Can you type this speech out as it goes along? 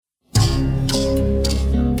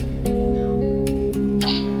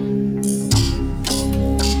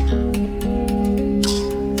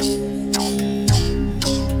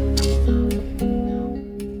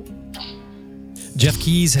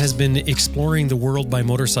Breeze has been exploring the world by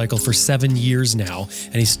motorcycle for 7 years now,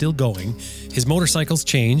 and he's still going. His motorcycle's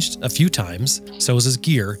changed a few times, so is his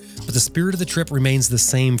gear, but the spirit of the trip remains the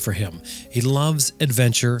same for him. He loves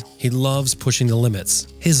adventure. He loves pushing the limits,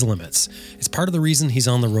 his limits. It's part of the reason he's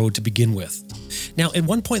on the road to begin with. Now, at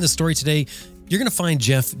one point in the story today, you're going to find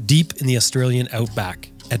Geoff deep in the Australian outback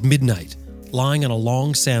at midnight, lying on a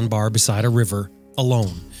long sandbar beside a river,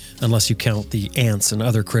 alone, unless you count the ants and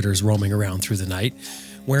other critters roaming around through the night.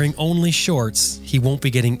 Wearing only shorts, he won't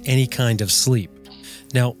be getting any kind of sleep.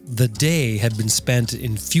 Now, the day had been spent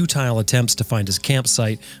in futile attempts to find his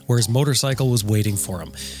campsite where his motorcycle was waiting for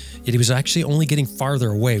him. Yet he was actually only getting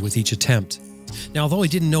farther away with each attempt. Now, although he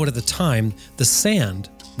didn't know it at the time, the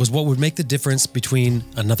sand was what would make the difference between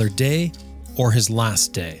another day or his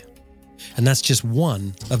last day. And that's just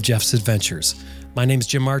one of Geoff's adventures. My name's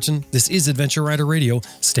Jim Martin. This is Adventure Rider Radio.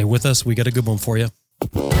 Stay with us. We got a good one for you.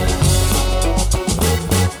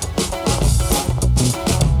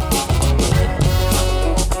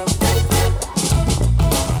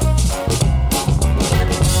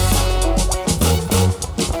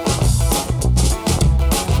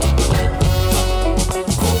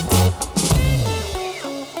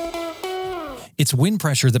 It's wind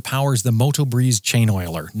pressure that powers the Moto Breeze chain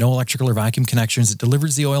oiler. No electrical or vacuum connections. It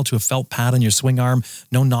delivers the oil to a felt pad on your swing arm.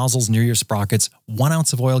 No nozzles near your sprockets. 1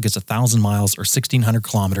 ounce of oil gets 1,000 miles or 1,600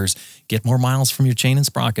 kilometers. Get more miles from your chain and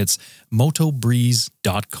sprockets.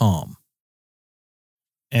 MotoBreeze.com.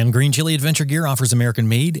 And Green Chili Adventure Gear offers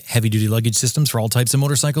American-made, heavy-duty luggage systems for all types of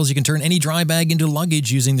motorcycles. You can turn any dry bag into luggage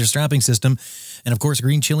using their strapping system. And of course,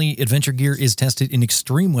 Green Chili Adventure Gear is tested in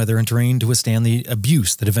extreme weather and terrain to withstand the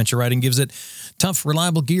abuse that adventure riding gives it. Tough,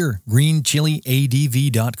 reliable gear.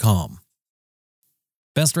 GreenChiliADV.com.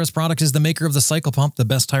 Best Dressed Product is the maker of the Cycle Pump, the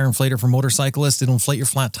best tire inflator for motorcyclists. It'll inflate your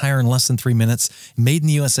flat tire in less than 3 minutes. Made in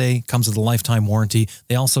the USA, comes with a lifetime warranty.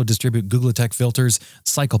 They also distribute Googletech filters.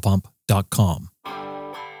 CyclePump.com.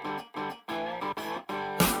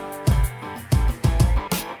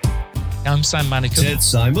 I'm Sam Manicum. Ted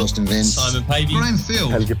Simon. Austin Vince. Simon Pavey. Brian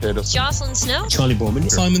Field. Helge Pedersen. Jocelyn Snow. Charlie Borman.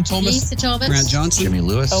 Simon Thomas. Lisa Thomas. Grant Johnson. Jimmy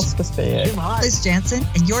Lewis. Elspeth Speyer. Jim Hart. Liz Jansen,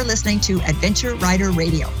 and you're listening to Adventure Rider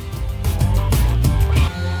Radio.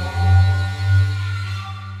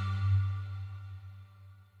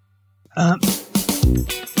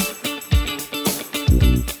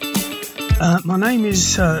 My name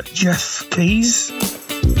is Geoff Keys.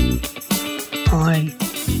 I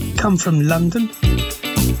come from London.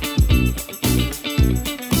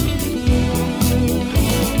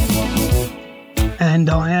 And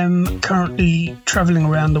I am currently travelling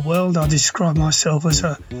around the world. I describe myself as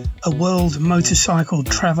a world motorcycle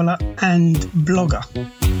traveller and blogger.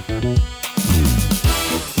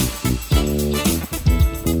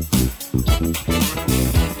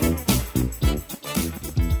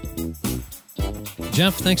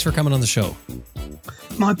 Geoff, thanks for coming on the show.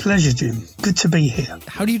 My pleasure, Jim. Good to be here.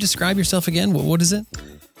 How do you describe yourself again? What is it?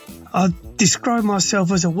 I describe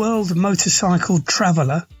myself as a world motorcycle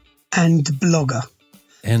traveller and blogger.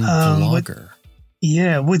 And blogger.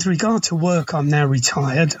 With regard to work, I'm now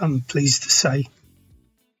retired, I'm pleased to say.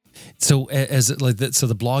 So so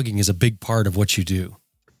the blogging is a big part of what you do.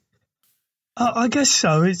 I guess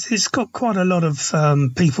so. It's got quite a lot of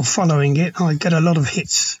people following it. I get a lot of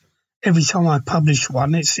hits every time I publish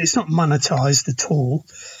one. It's not monetized at all.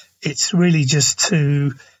 It's really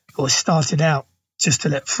started out just to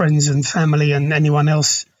let friends and family and anyone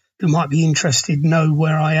else who might be interested know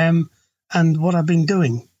where I am and what I've been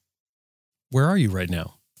doing. Where are you right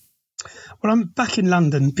now? Well, I'm back in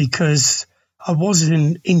London because I was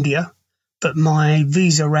in India, but my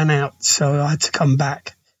visa ran out, so I had to come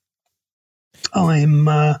back. I'm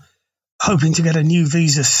hoping to get a new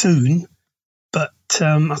visa soon, but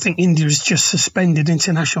I think India has just suspended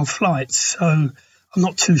international flights, so I'm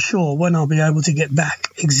not too sure when I'll be able to get back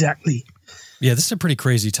exactly. Yeah, this is a pretty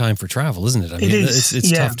crazy time for travel, isn't it? I mean, it is,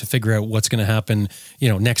 it's tough to figure out what's going to happen,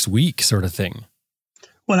 next week sort of thing.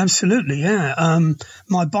 Well, absolutely, yeah.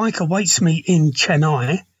 My bike awaits me in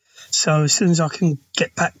Chennai, so as soon as I can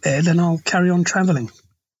get back there, then I'll carry on traveling.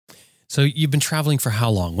 So you've been traveling for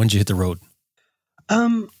how long? When did you hit the road?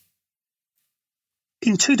 In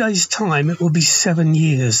 2 days' time, it will be 7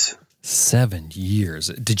 years. 7 years.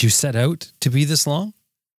 Did you set out to be this long?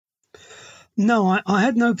 No, I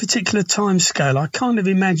had no particular time scale. I kind of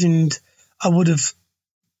imagined I would have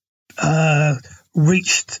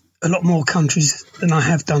reached a lot more countries than I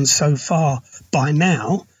have done so far by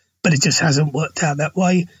now, but it just hasn't worked out that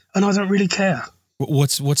way, and I don't really care.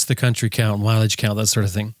 What's the country count, mileage count, that sort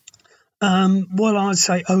of thing? Well, I'd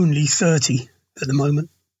say only 30 at the moment.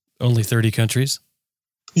 Only 30 countries?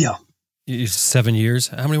 Yeah. 7 years.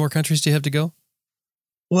 How many more countries do you have to go?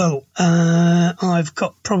 Well, I've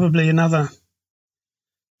got probably another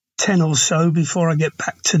 10 or so before I get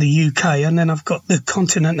back to the UK, and then I've got the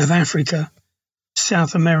continent of Africa,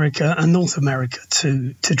 South America, and North America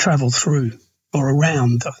to travel through or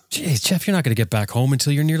around. Jeez, Geoff, you're not going to get back home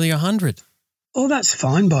until you're nearly 100. Oh, that's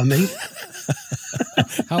fine by me.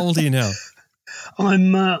 How old are you now?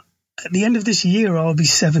 I'm at the end of this year, I'll be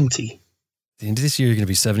 70. The end of this year, you're going to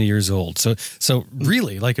be 70 years old. So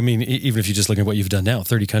really, like, I mean, even if you just look at what you've done now,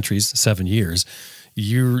 30 countries, 7 years,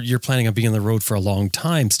 you're planning on being on the road for a long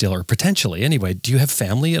time still, or potentially anyway. Do you have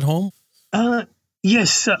family at home?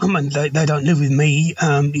 Yes. I mean, they don't live with me.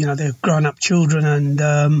 They're grown-up children, and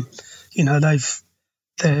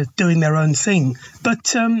they're doing their own thing.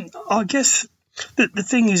 But I guess the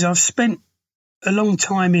thing is, I've spent a long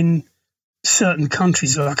time in certain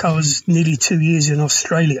countries. Like I was nearly 2 years in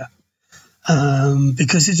Australia.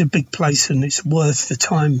 Because it's a big place and it's worth the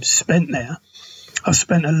time spent there. I've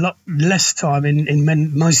spent a lot less time in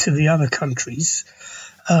most of the other countries.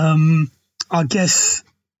 I guess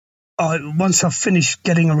once I've finished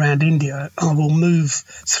getting around India, I will move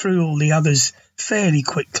through all the others fairly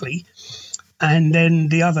quickly, and then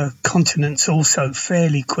the other continents also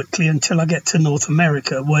fairly quickly until I get to North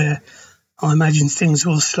America, where I imagine things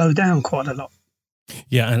will slow down quite a lot.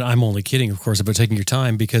 Yeah, and I'm only kidding, of course, about taking your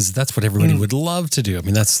time, because that's what everybody would love to do. I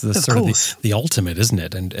mean, that's the sort of the ultimate, isn't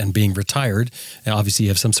it? And being retired, and obviously you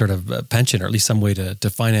have some sort of pension or at least some way to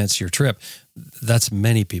finance your trip. That's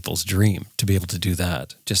many people's dream, to be able to do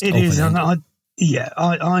that. Just it is, and I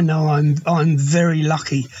know I'm very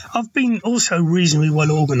lucky. I've been also reasonably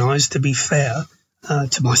well organised, to be fair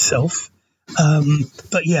to myself.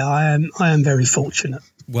 But yeah, I am very fortunate.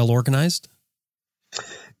 Well organised?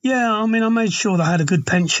 Yeah, I mean, I made sure that I had a good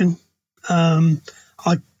pension.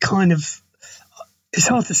 It's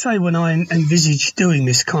hard to say when I envisaged doing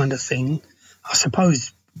this kind of thing. I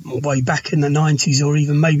suppose way back in the 90s or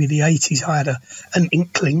even maybe the 80s, I had an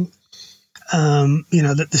inkling,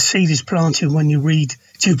 that the seed is planted when you read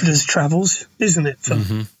Jupiter's Travels, isn't it?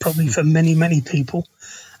 Probably for many, many people.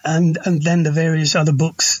 And then the various other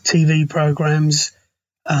books, TV programs,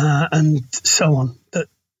 and so on, that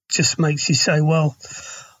just makes you say, well,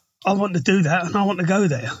 I want to do that and I want to go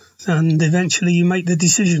there. And eventually you make the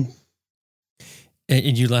decision.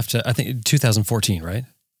 And you left, I think, 2014, right?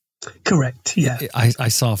 Correct, yeah. I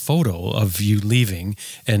saw a photo of you leaving,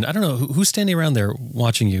 and I don't know, who's standing around there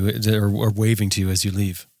watching you or waving to you as you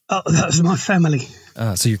leave? Oh, that was my family.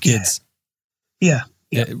 So your kids? Yeah.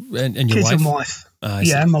 And your kids wife? And wife.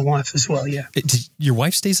 And my wife as well, yeah. Your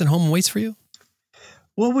wife stays at home and waits for you?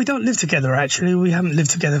 Well, we don't live together, actually. We haven't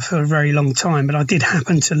lived together for a very long time, but I did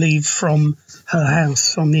happen to leave from her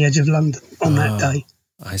house on the edge of London on that day.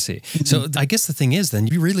 I see. So I guess the thing is then,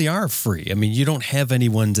 you really are free. I mean, you don't have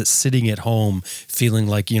anyone that's sitting at home feeling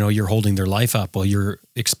like, you're holding their life up while you're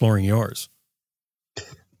exploring yours.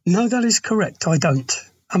 No, that is correct. I don't.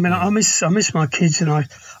 I mean, I miss my kids, and I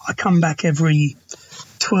come back every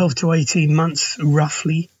 12 to 18 months,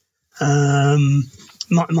 roughly. My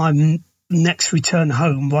next return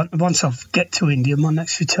home, once I get to India, my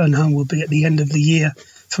next return home will be at the end of the year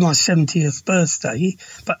for my 70th birthday.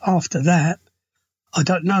 But after that, I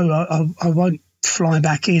don't know. I won't fly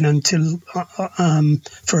back in until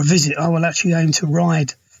for a visit. I will actually aim to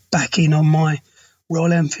ride back in on my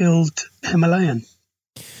Royal Enfield Himalayan.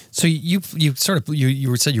 So you said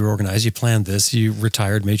you were organized, you planned this, you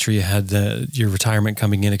retired, made sure you had your retirement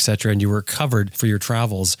coming in, et cetera, and you were covered for your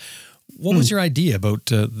travels. What was your idea about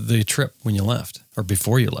the trip when you left, or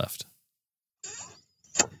before you left?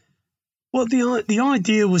 Well, the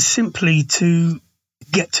idea was simply to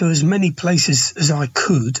get to as many places as I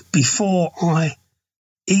could before I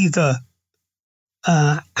either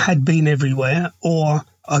had been everywhere or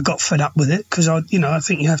I got fed up with it, because I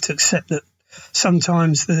think you have to accept that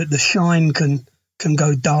sometimes the shine can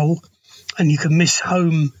go dull, and you can miss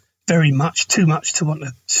home very much, too much to want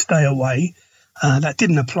to stay away. That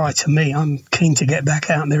didn't apply to me. I'm keen to get back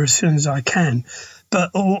out there as soon as I can,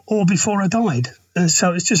 or before I died.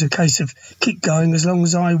 So it's just a case of keep going as long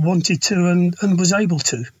as I wanted to and was able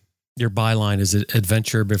to. Your byline is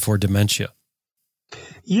adventure before dementia.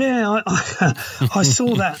 Yeah, I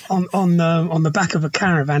saw that on the back of a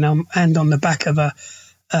caravan and on the back of a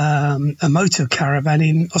motor caravan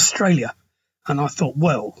in Australia, and I thought,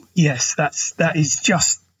 well, yes, that is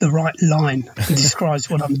just the right line. It describes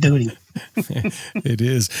what I'm doing. It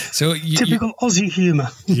is. So typical Aussie humour.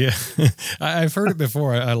 Yeah, I've heard it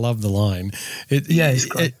before. I love the line. It's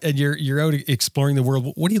great. And you're out exploring the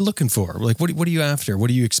world. What are you looking for? Like, what are you after? What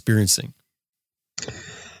are you experiencing?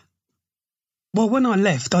 Well, when I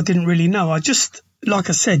left, I didn't really know. I just, like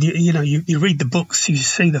I said, you read the books, you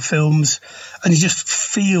see the films, and you just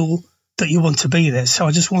feel that you want to be there. So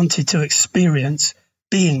I just wanted to experience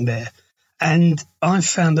being there. And I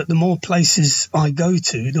found that the more places I go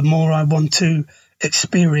to, the more I want to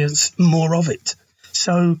experience more of it.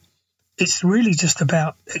 So it's really just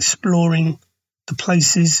about exploring the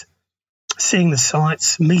places, seeing the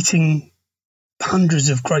sights, meeting hundreds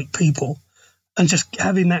of great people, and just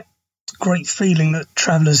having that great feeling that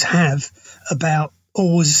travellers have about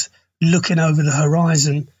always looking over the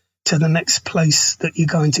horizon to the next place that you're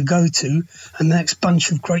going to go to and the next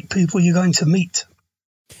bunch of great people you're going to meet.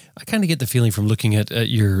 I kind of get the feeling from looking at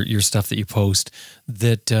your stuff that you post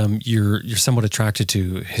that you're somewhat attracted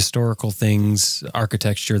to historical things,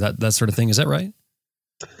 architecture, that sort of thing. Is that right?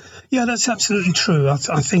 Yeah, that's absolutely true. I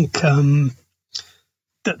think that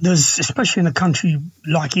there's, especially in a country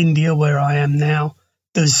like India where I am now,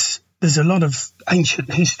 there's a lot of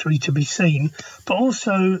ancient history to be seen, but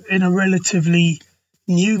also in a relatively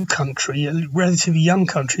new country, a relatively young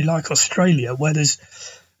country like Australia, where there's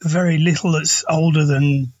very little that's older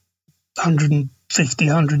than 150,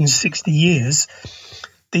 160 years.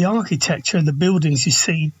 The architecture, the buildings you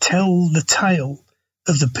see tell the tale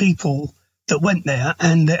of the people that went there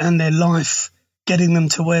and their life getting them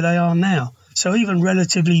to where they are now. So even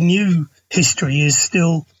relatively new history is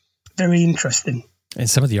still very interesting. And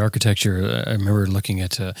some of the architecture, I remember looking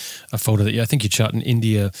at a photo that I think you shot in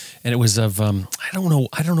India, and it was of I don't know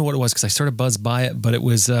what it was because I sort of buzzed by it, but it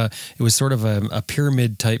was sort of a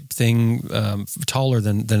pyramid type thing, taller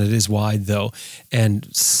than it is wide though, and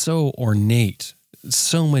so ornate,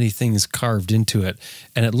 so many things carved into it,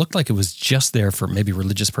 and it looked like it was just there for maybe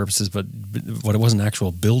religious purposes, but it wasn't an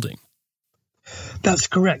actual building. That's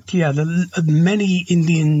correct. Yeah, many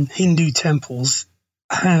Indian Hindu temples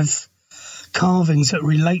have carvings that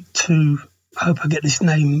relate to, I hope I get this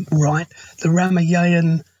name right, the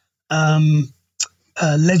Ramayana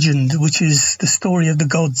legend, which is the story of the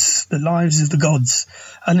gods, the lives of the gods.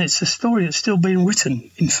 And it's a story that's still being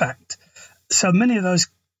written, in fact. So many of those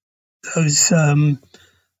places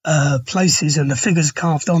and the figures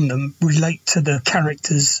carved on them relate to the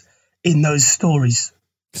characters in those stories.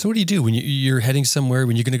 So what do you do when you're heading somewhere,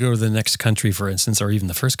 when you're going to go to the next country, for instance, or even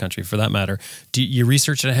the first country for that matter? Do you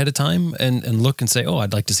research it ahead of time and look and say, oh,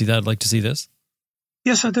 I'd like to see that, I'd like to see this?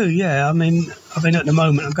 Yes, I do, yeah. I mean, at the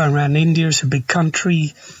moment, I'm going around India. It's a big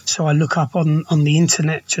country, so I look up on the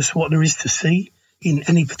internet just what there is to see in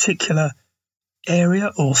any particular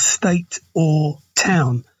area or state or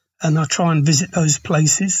town, and I try and visit those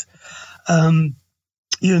places. You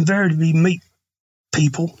invariably meet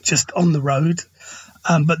people just on the road.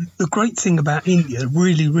 But the great thing about India,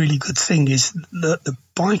 really, really good thing, is that the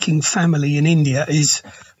biking family in India is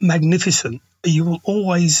magnificent. You will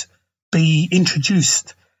always be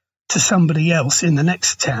introduced to somebody else in the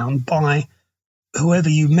next town by whoever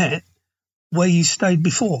you met where you stayed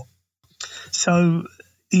before. So,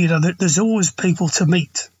 there's always people to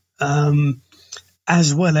meet,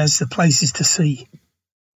 as well as the places to see.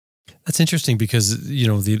 That's interesting because,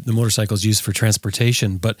 the motorcycle is used for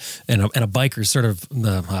transportation, and a biker is sort of,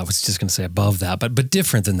 I was just going to say above that, but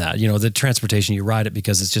different than that. The transportation, you ride it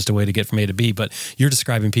because it's just a way to get from A to B, but you're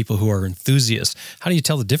describing people who are enthusiasts. How do you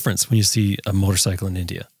tell the difference when you see a motorcycle in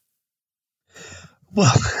India?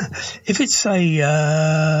 Well, if it's a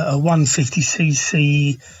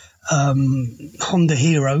 150cc Honda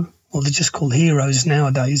Hero, or they're just called Heroes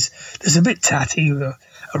nowadays, there's a bit tatty, with a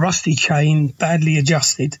rusty chain, badly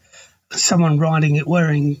adjusted, someone riding it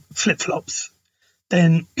wearing flip-flops,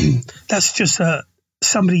 then that's just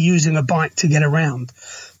somebody using a bike to get around.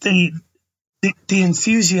 The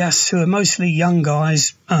enthusiasts, who are mostly young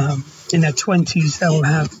guys in their 20s, they'll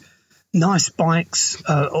have nice bikes,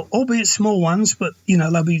 albeit small ones, but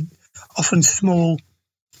they'll be often small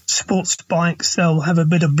sports bikes. They'll have a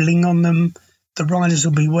bit of bling on them. The riders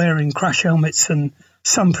will be wearing crash helmets and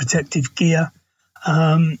some protective gear.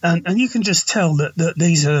 And you can just tell that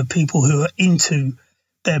these are people who are into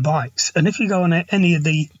their bikes. And if you go on any of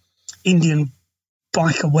the Indian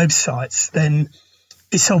biker websites, then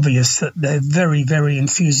it's obvious that they're very, very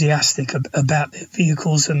enthusiastic about their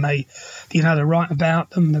vehicles, and they write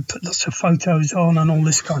about them, they put lots of photos on and all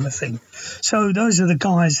this kind of thing. So those are the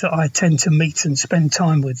guys that I tend to meet and spend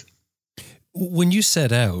time with. When you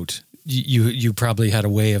set out, you probably had a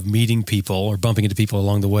way of meeting people or bumping into people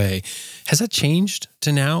along the way. Has that changed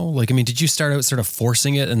to now? Did you start out sort of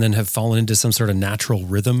forcing it and then have fallen into some sort of natural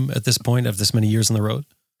rhythm at this point of this many years on the road?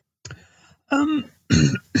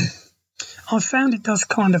 I found it does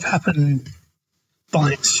kind of happen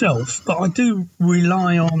by itself, but I do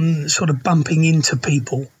rely on sort of bumping into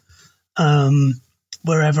people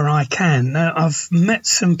wherever I can. Now, I've met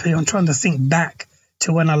some people. I'm trying to think back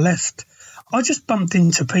to when I left. I just bumped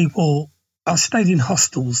into people. I stayed in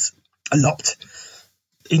hostels a lot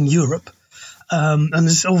in Europe, and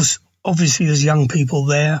there's also, obviously there's young people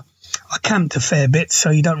there. I camped a fair bit, so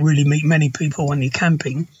you don't really meet many people when you're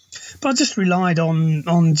camping. But I just relied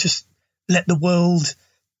on just let the world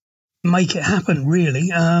make it happen, really.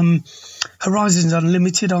 Horizons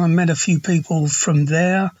Unlimited, I met a few people from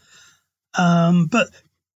there. But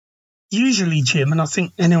usually, Jim, and I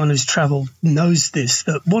think anyone who's travelled knows this,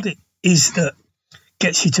 that what it is that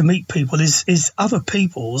gets you to meet people is other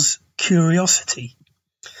people's curiosity.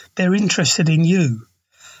 They're interested in you,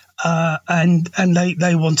 and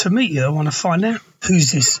they want to meet you. They want to find out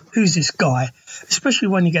who's this guy. Especially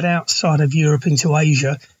when you get outside of Europe into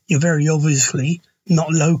Asia, you're very obviously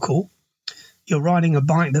not local. You're riding a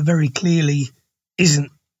bike that very clearly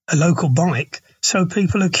isn't a local bike, so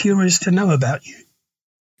people are curious to know about you.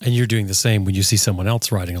 And you're doing the same when you see someone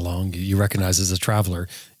else riding along. You recognize as a traveler,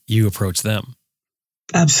 you approach them.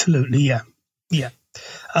 Absolutely, yeah.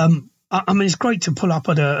 I mean, it's great to pull up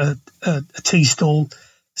at a tea stall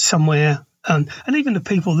somewhere, and even the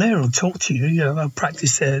people there will talk to you. You know, they'll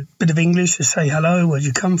practice a bit of English to say hello, where'd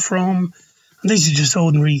you come from? And these are just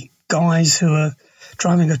ordinary guys who are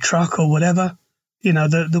driving a truck or whatever. You know,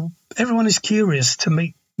 everyone is curious to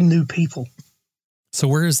meet new people. So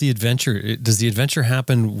where is the adventure? Does the adventure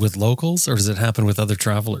happen with locals or does it happen with other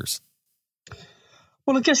travelers?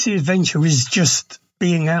 Well, I guess the adventure is just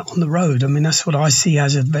being out on the road. I mean, that's what I see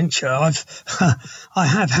as adventure. I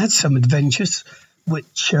have had some adventures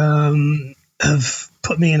which have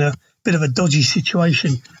put me in a bit of a dodgy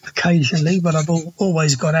situation occasionally, but I've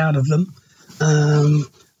always got out of them.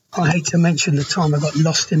 I hate to mention the time I got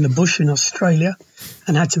lost in the bush in Australia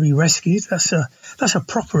and had to be rescued. That's a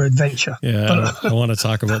proper adventure. Yeah, I want to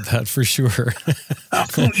talk about that for sure. I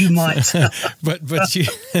thought you might. but you,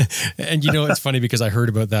 and you know, it's funny because I heard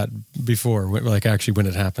about that before, like actually when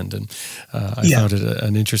it happened, and I found it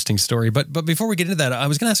an interesting story. But before we get into that, I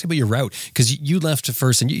was going to ask you about your route, because you left at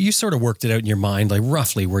first and you sort of worked it out in your mind, like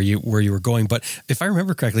roughly where you were going. But if I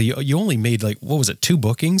remember correctly, you only made like, what was it, 2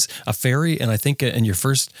 bookings, a ferry, and I think in your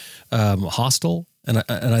first hostel, and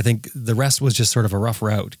I think the rest was just sort of a rough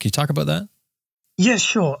route. Can you talk about that? Yeah,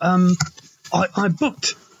 sure. I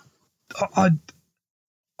booked. I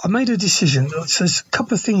made a decision. So a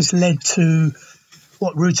couple of things led to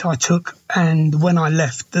what route I took, and when I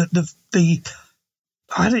left, I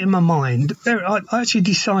had it in my mind. I actually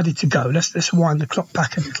decided to go. Let's wind the clock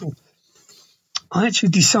back a little. I actually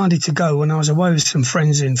decided to go when I was away with some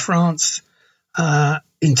friends in France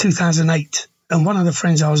in 2008, and one of the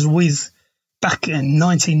friends I was with back in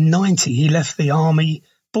 1990, he left the army,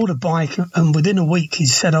 bought a bike, and within a week he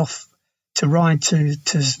set off to ride to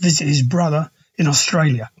visit his brother in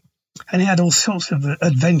Australia. And he had all sorts of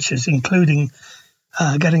adventures, including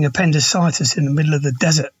getting appendicitis in the middle of the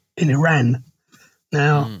desert in Iran.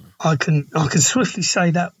 Now, I can swiftly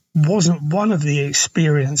say that wasn't one of the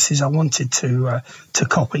experiences I wanted to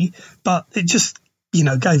copy, but it just,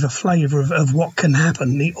 gave a flavour of what can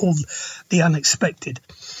happen, the unexpected.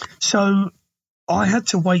 So I had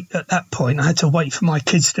to wait at that point. I had to wait for my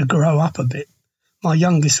kids to grow up a bit. My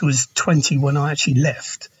youngest was 20 when I actually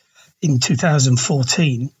left in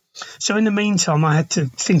 2014. So in the meantime, I had to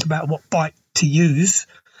think about what bike to use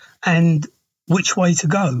and which way to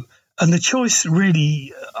go. And the choice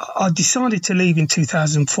really, I decided to leave in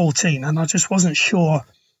 2014, and I just wasn't sure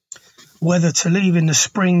whether to leave in the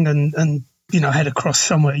spring and head across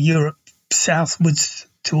somewhere, Europe, southwards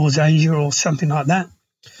towards Asia or something like that,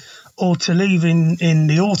 or to leave in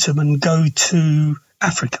the autumn and go to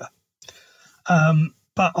Africa.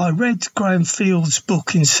 But I read Graham Field's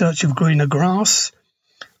book In Search of Greener Grass.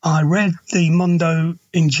 I read the Mondo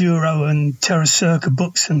Enduro and Terra Circa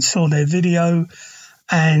books and saw their video,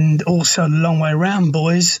 and also The Long Way Round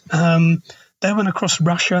boys. They went across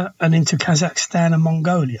Russia and into Kazakhstan and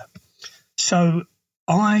Mongolia. So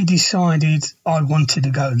I decided I wanted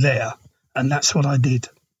to go there, and that's what I did.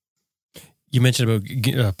 You mentioned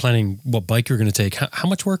about planning what bike you were going to take. How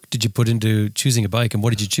much work did you put into choosing a bike, and what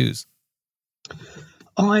did you choose?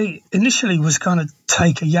 I initially was going to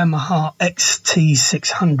take a Yamaha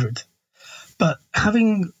XT600, but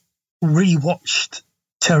having rewatched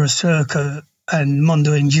Terra Circa and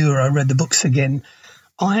Mondo Enduro, read the books again,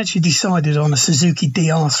 I actually decided on a Suzuki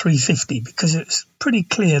DR350 because it's pretty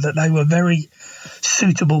clear that they were very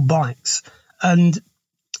suitable bikes. And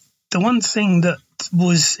the one thing that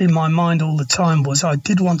was in my mind all the time was I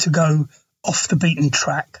did want to go off the beaten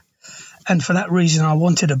track. And for that reason, I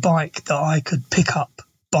wanted a bike that I could pick up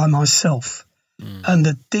by myself And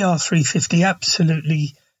the DR350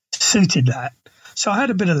 absolutely suited that. So I had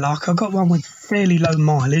a bit of luck. I got one with fairly low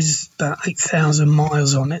mileage, about 8,000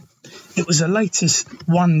 miles on it. It was the latest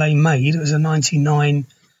one they made. It was a 99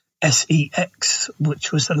 SEX,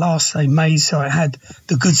 which was the last they made. So it had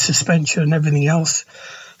the good suspension and everything else.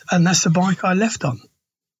 And that's the bike I left on.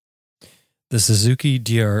 The Suzuki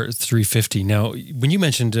DR350. Now, when you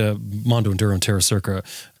mentioned Mondo Enduro and Terra Circa,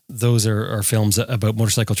 those are films about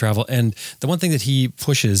motorcycle travel. And the one thing that he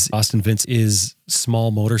pushes, Austin Vince, is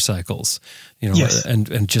small motorcycles, Yes.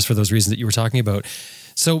 and just for those reasons that you were talking about.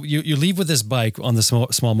 So you leave with this bike on the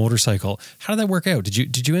small motorcycle. How did that work out?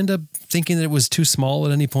 Did you end up thinking that it was too small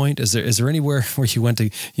at any point? Is there anywhere where you went to,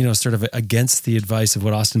 sort of against the advice of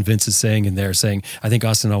what Austin Vince is saying in there, saying, I think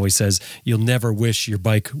Austin always says, you'll never wish your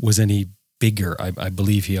bike was any bigger. I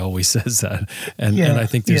believe he always says that. And I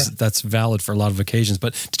think that's valid for a lot of occasions.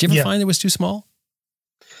 But did you ever find it was too small?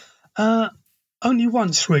 Only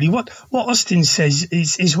once, really. What Austin says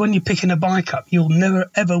is when you're picking a bike up, you'll never,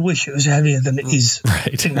 ever wish it was heavier than it is. Right.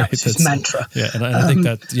 I think that's his mantra. Yeah, and I think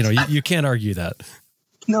that, you can't argue that.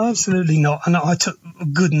 No, absolutely not. And I took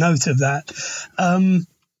good note of that.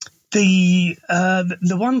 The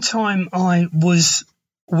one time I was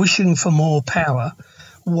wishing for more power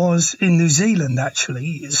was in New Zealand, actually.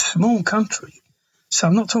 It's a small country. So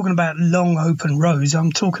I'm not talking about long open roads.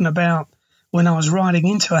 I'm talking about when I was riding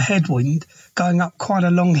into a headwind going up quite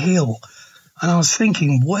a long hill. And I was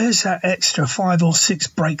thinking, where's that extra 5 or 6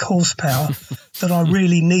 brake horsepower that I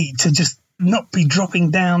really need to just not be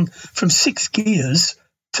dropping down from 6 gears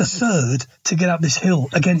to 3rd to get up this hill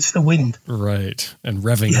against the wind? Right. And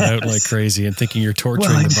revving it out like crazy and thinking you're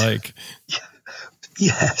torturing the bike.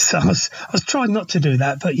 Yes, I was trying not to do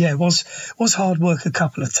that, but it was hard work a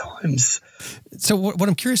couple of times. So what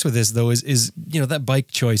I'm curious with this, though, is that bike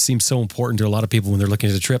choice seems so important to a lot of people when they're looking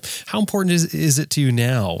at a trip. How important is it to you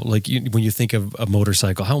now? Like when you think of a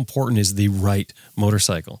motorcycle, how important is the right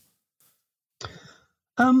motorcycle?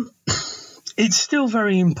 It's still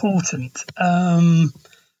very important,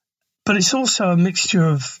 but it's also a mixture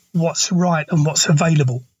of what's right and what's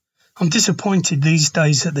available. I'm disappointed these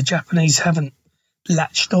days that the Japanese haven't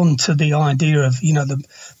latched on to the idea of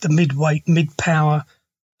the mid-weight, mid-power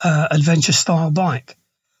adventure style bike,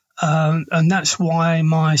 and that's why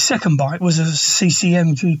my second bike was a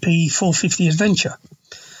CCM GP 450 Adventure,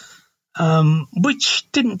 which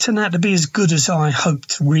didn't turn out to be as good as I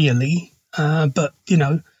hoped, really. But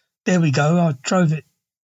there we go. I drove it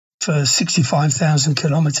for 65,000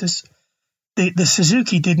 kilometers. The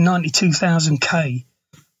Suzuki did 92,000 k,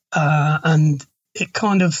 and it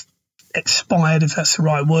kind of expired, if that's the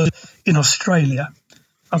right word, in Australia.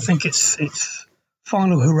 I think its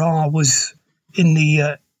final hurrah was in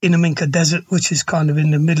the Inaminka Desert, which is kind of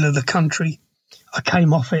in the middle of the country. I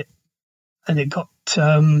came off it and it got,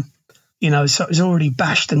 so it was already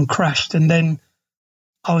bashed and crashed. And then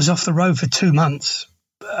I was off the road for 2 months,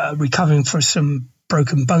 recovering for some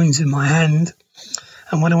broken bones in my hand.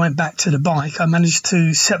 And when I went back to the bike, I managed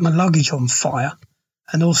to set my luggage on fire,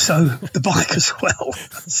 and also the bike as well.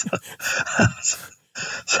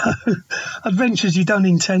 So adventures you don't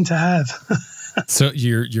intend to have. So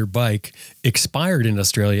your bike expired in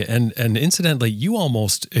Australia, and incidentally, you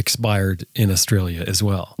almost expired in Australia as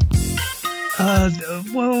well.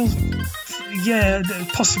 Well, yeah,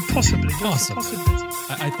 possibly. Awesome.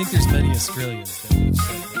 I think there's many Australians that would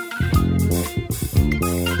say that.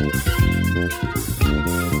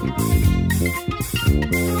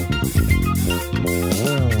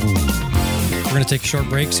 We're going to take a short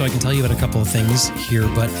break so I can tell you about a couple of things here,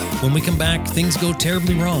 but when we come back, things go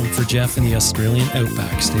terribly wrong for Geoff in the Australian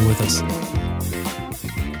outback. Stay with us.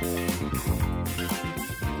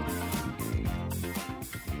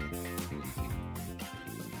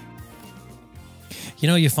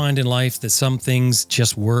 You find in life that some things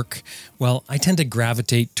just work. Well, I tend to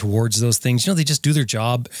gravitate towards those things. They just do their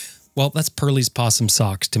job. Well, that's Pearlie's Possum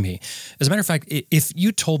Socks to me. As a matter of fact, if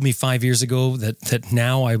you told me 5 years ago that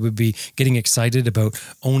now I would be getting excited about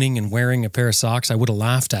owning and wearing a pair of socks, I would have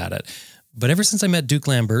laughed at it. But ever since I met Duke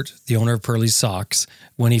Lambert, the owner of Pearlie's Socks,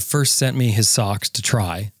 when he first sent me his socks to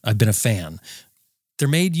try, I've been a fan. They're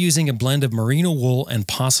made using a blend of merino wool and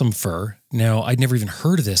possum fur. Now, I'd never even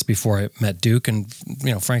heard of this before I met Duke, and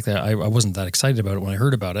frankly, I wasn't that excited about it when I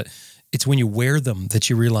heard about it. It's when you wear them that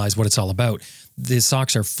you realize what it's all about. The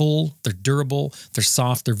socks are full, they're durable, they're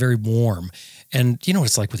soft, they're very warm. And you know what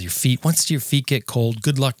it's like with your feet. Once your feet get cold,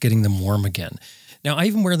 good luck getting them warm again. Now, I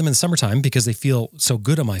even wear them in the summertime because they feel so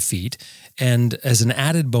good on my feet. And as an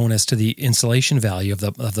added bonus to the insulation value of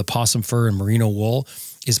the possum fur and merino wool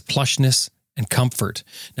is plushness and comfort.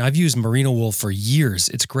 Now, I've used merino wool for years.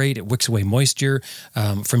 It's great. It wicks away moisture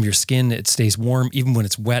from your skin. It stays warm even when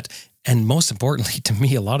it's wet. And most importantly, to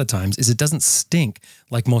me, a lot of times, is it doesn't stink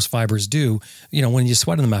like most fibers do, when you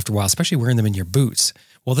sweat in them after a while, especially wearing them in your boots.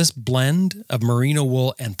 Well, this blend of merino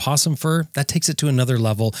wool and possum fur, that takes it to another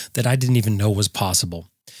level that I didn't even know was possible.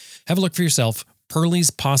 Have a look for yourself.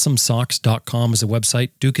 Purley'sPossumSocks.com is a website.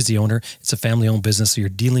 Duke is the owner. It's a family-owned business, so you're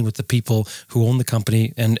dealing with the people who own the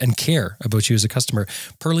company and care about you as a customer.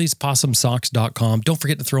 Purley'sPossumSocks.com. Don't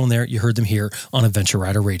forget to throw in there, you heard them here on Adventure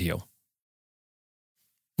Rider Radio.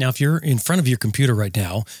 Now, if you're in front of your computer right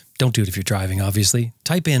now, don't do it if you're driving, obviously.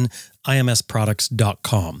 Type in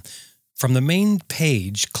imsproducts.com. From the main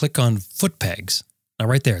page, click on foot pegs. Now,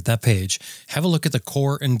 right there, that page, have a look at the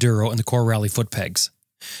Core Enduro and the Core Rally foot pegs.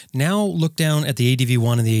 Now, look down at the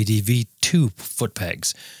ADV1 and the ADV2 foot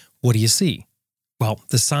pegs. What do you see? Well,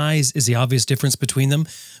 the size is the obvious difference between them.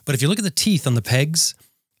 But if you look at the teeth on the pegs,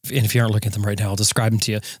 and if you aren't looking at them right now, I'll describe them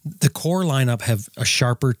to you. The Core lineup have a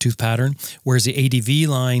sharper tooth pattern, whereas the ADV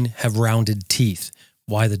line have rounded teeth.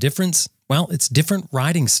 Why the difference? Well, it's different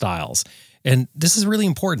riding styles. And this is really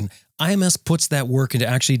important. IMS puts that work into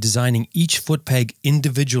actually designing each foot peg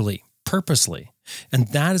individually, purposely. And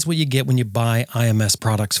that is what you get when you buy IMS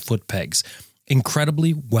Products foot pegs.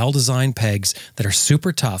 Incredibly well-designed pegs that are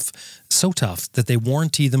super tough, so tough that they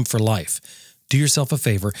warranty them for life. Do yourself a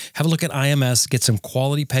favor, have a look at IMS, get some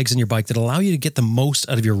quality pegs in your bike that allow you to get the most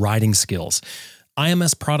out of your riding skills.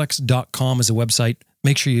 imsproducts.com is a website.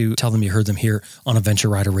 Make sure you tell them you heard them here on Adventure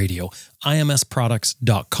Rider Radio.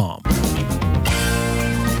 imsproducts.com.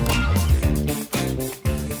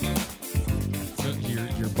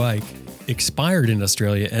 Your bike expired in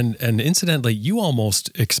Australia, and incidentally, you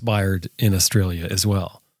almost expired in Australia as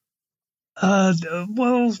well.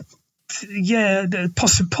 Well, yeah,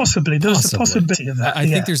 possibly. There's a possibility of that. I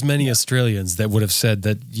think there's many Australians that would have said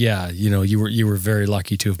that, you were very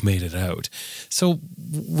lucky to have made it out. So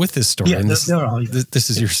with this story, and this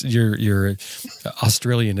is your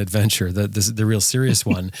Australian adventure, the real serious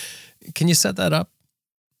one. Can you set that up?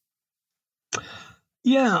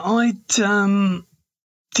 Yeah, I'd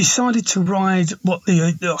decided to ride what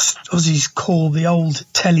the Aussies call the old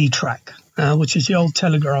telly track, which is the old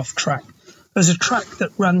telegraph track. There's a track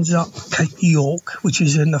that runs up Cape York, which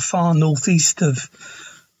is in the far northeast of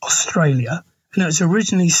Australia, and it was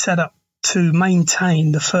originally set up to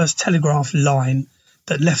maintain the first telegraph line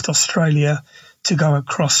that left Australia to go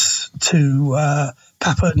across to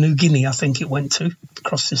Papua New Guinea, I think it went to,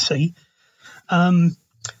 across the sea. And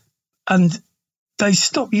they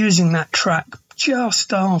stopped using that track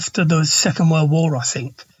just after the Second World War, I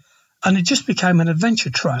think, and it just became an adventure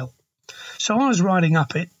trail. So I was riding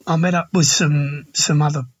up it. I met up with some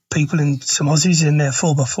other people, some Aussies in their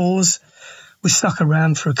 4x4s. We stuck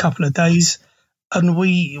around for a couple of days, and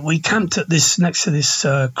we camped at next to this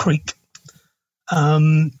creek,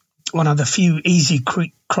 one of the few easy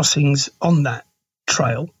creek crossings on that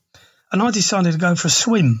trail. And I decided to go for a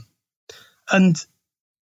swim. And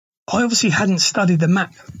I obviously hadn't studied the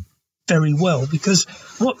map very well, because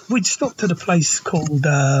we'd stopped at a place called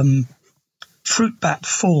Fruitbat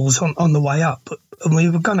Falls on the way up, and we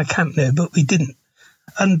were going to camp there, but we didn't.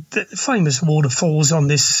 And the famous waterfalls on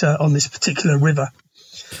this particular river.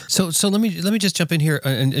 So let me just jump in here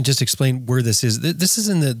and just explain where this is. This is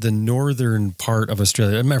in the northern part of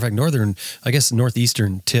Australia. As a matter of fact,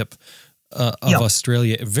 northeastern tip of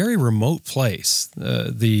Australia. A very remote place.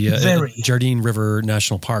 The Jardine River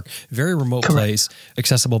National Park. Very remote place,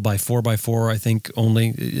 accessible by 4x4, I think,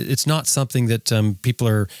 only. It's not something that people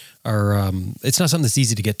are it's not something that's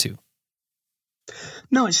easy to get to.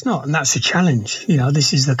 No, it's not, and that's a challenge.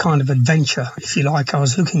 This is the kind of adventure, if you like, I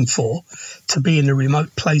was looking for, to be in the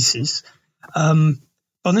remote places. On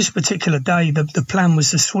this particular day, the plan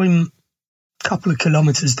was to swim a couple of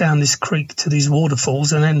kilometres down this creek to these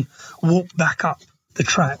waterfalls and then walk back up the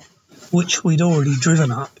track, which we'd already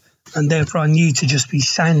driven up, and therefore I knew to just be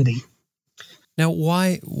sandy. Now,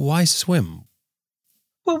 why swim?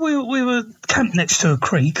 Well, we were camped next to a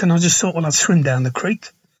creek, and I just thought, I'd swim down the creek,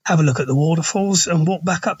 have a look at the waterfalls, and walk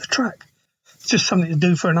back up the track. It's just something to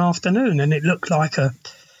do for an afternoon, and it looked like a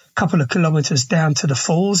couple of kilometres down to the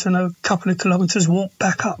falls and a couple of kilometres walk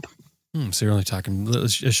back up. So you're only talking a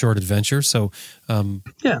short adventure. So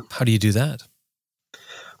how do you do that?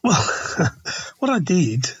 Well, what I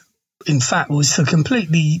did, in fact, was to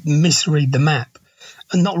completely misread the map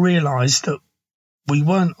and not realise that we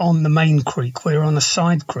weren't on the main creek, we were on a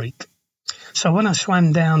side creek. So when I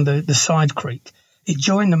swam down the side creek, it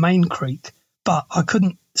joined the main creek, but I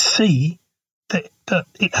couldn't see that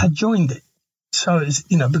it had joined it. So it's,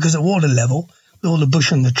 because at water level, all the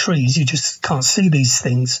bush and the trees, you just can't see these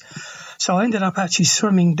things. So I ended up actually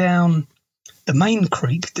swimming down the main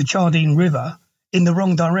creek, the Jardine River, in the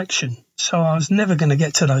wrong direction. So I was never going to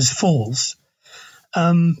get to those falls.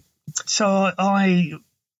 So I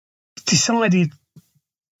decided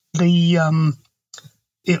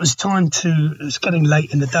it was getting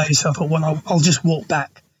late in the day, so I thought, well, I'll just walk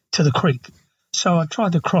back to the creek. So I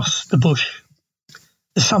tried to cross the bush.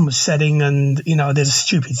 The sun was setting, and, you know, I did a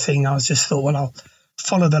stupid thing. I just thought, well, I'll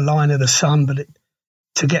follow the line of the sun, but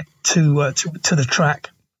to get to the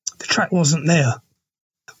track wasn't there.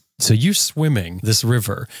 So you're swimming this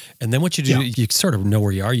river, and then what you do, you sort of know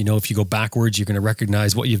where you are. You know, if you go backwards, you're going to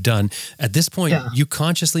recognize what you've done. At this point, you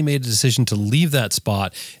consciously made a decision to leave that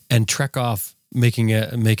spot and trek off, making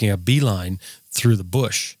a beeline through the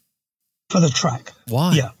bush. For the track.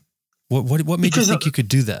 Why? Yeah. What made you think you could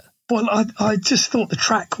do that? Well, I just thought the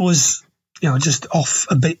track was, you know, just off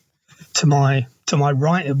a bit to my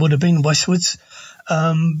right. It would have been westwards.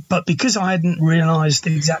 But because I hadn't realised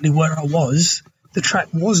exactly where I was, the track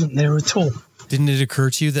wasn't there at all. Didn't it occur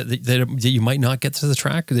to you that you might not get to the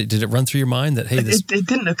track? Did it run through your mind that, hey, It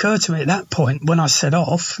didn't occur to me at that point when I set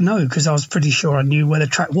off, no, because I was pretty sure I knew where the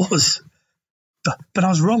track was. But I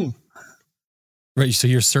was wrong. Right, so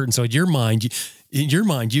you're certain. So in your mind,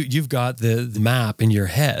 you've got the map in your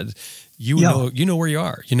head. You know where you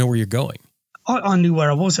are. You know where you're going. I knew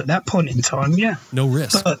where I was at that point in time, yeah. No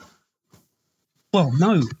risk.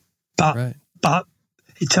 No. But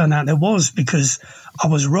it turned out there was, because I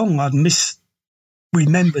was wrong. I'd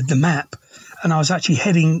misremembered the map, and I was actually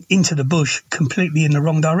heading into the bush completely in the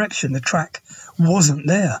wrong direction. The track wasn't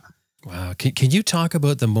there. Wow. Can you talk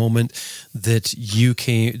about the moment that you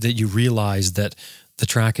realized that the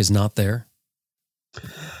track is not there?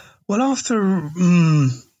 Well, after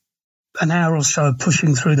an hour or so of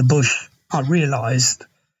pushing through the bush, I realised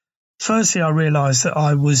that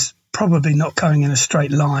I was probably not going in a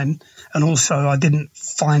straight line, and also I didn't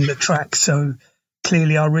find the track, so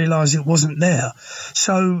clearly I realised it wasn't there.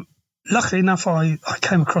 So luckily enough, I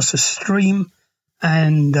came across a stream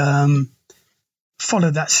and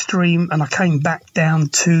followed that stream, and I came back down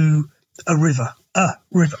to a river.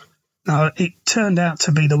 Now, it turned out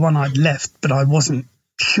to be the one I'd left, but I wasn't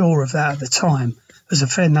sure of that at the time. There's a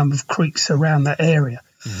fair number of creeks around that area.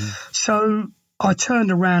 Mm-hmm. So I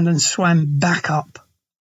turned around and swam back up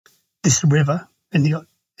this river in the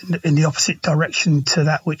opposite direction to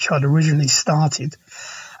that which I'd originally started.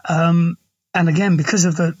 And again, because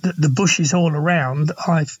of the bushes all around,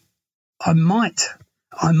 I might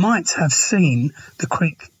have seen the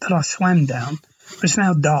creek that I swam down, but it's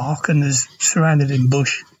now dark and is surrounded in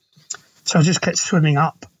bush. So I just kept swimming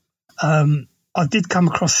up. I did come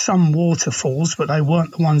across some waterfalls, but they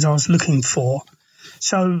weren't the ones I was looking for.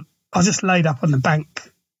 So I just laid up on the bank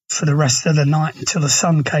for the rest of the night until the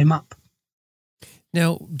sun came up.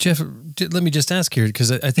 Now, Geoff, let me just ask here,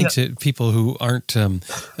 because I think to people who aren't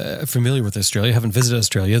familiar with Australia, haven't visited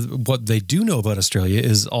Australia, what they do know about Australia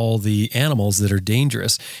is all the animals that are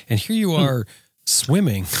dangerous. And here you are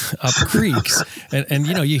swimming up creeks, and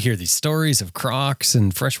you know, you hear these stories of crocs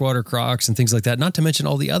and freshwater crocs and things like that, not to mention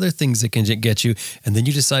all the other things that can get you, and then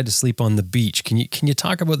you decide to sleep on the beach. Can you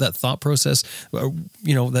talk about that thought process,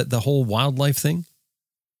 you know, that the whole wildlife thing?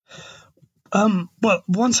 Well,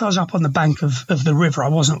 once I was up on the bank of the river, I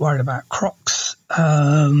wasn't worried about crocs.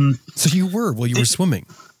 So you were while you were swimming?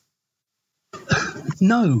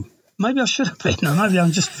 No, maybe I should have been. Or maybe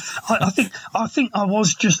I'm just. I think I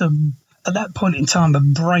was just at that point in time a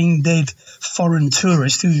brain dead foreign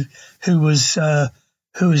tourist who was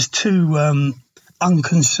too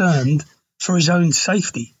unconcerned for his own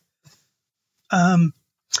safety.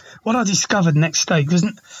 What I discovered next day, because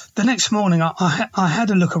the next morning I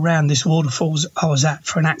had a look around this waterfalls I was at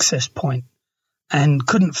for an access point and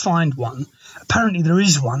couldn't find one. Apparently there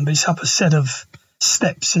is one, but it's up a set of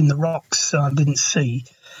steps in the rocks I didn't see.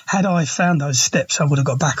 Had I found those steps, I would have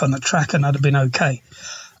got back on the track and I'd have been okay.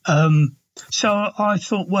 So I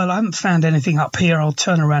thought, well, I haven't found anything up here. I'll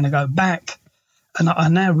turn around and go back. And I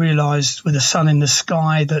now realised with the sun in the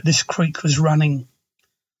sky that this creek was running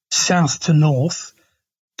south to north.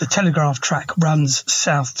 The telegraph track runs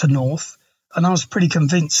south to north, and I was pretty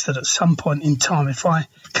convinced that at some point in time, if I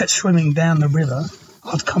kept swimming down the river,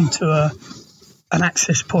 I'd come to an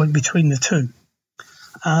access point between the two.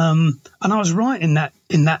 And I was right in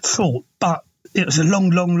that thought, but it was a long,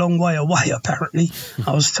 long, long way away, apparently.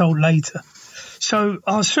 I was told later. So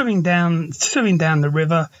I was swimming down the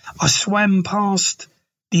river. I swam past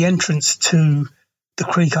the entrance to the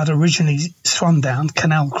creek I'd originally swum down,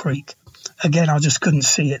 Canal Creek. Again, I just couldn't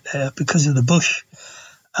see it there because of the bush.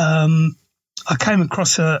 I I came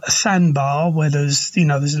across a sandbar where there's a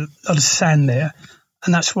lot of sand there,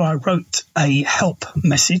 and that's where I wrote a help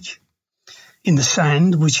message in the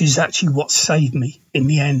sand, which is actually what saved me in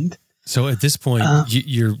the end. So at this point,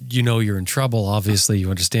 you're in trouble. Obviously, you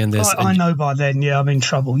understand this. I know by then, I'm in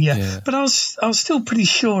trouble. Yeah, but I was still pretty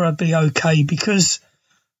sure I'd be okay, because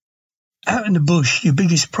out in the bush, your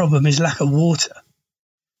biggest problem is lack of water.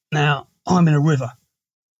 Now I'm in a river,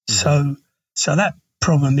 so that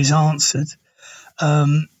problem is answered.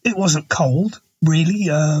 It wasn't cold, really.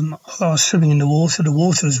 I was swimming in the water. The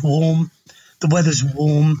water was warm. The weather's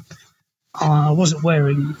warm. I was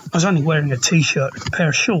only wearing a T-shirt and a pair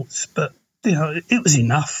of shorts, but, it was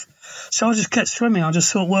enough. So I just kept swimming. I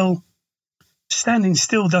just thought, well, standing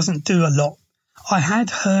still doesn't do a lot. I had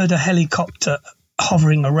heard a helicopter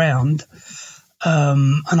hovering around,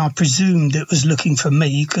 and I presumed it was looking for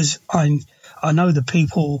me, because I know the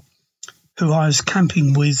people who I was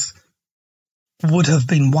camping with would have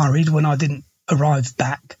been worried when I didn't arrive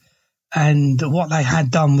back. And what they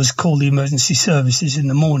had done was call the emergency services in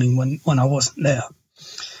the morning when I wasn't there.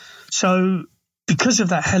 So because of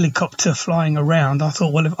that helicopter flying around, I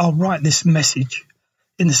thought, well, I'll write this message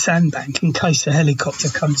in the sandbank in case the helicopter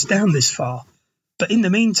comes down this far. But in the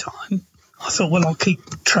meantime, I thought, well, I'll keep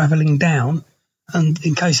travelling down, and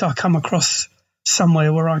in case I come across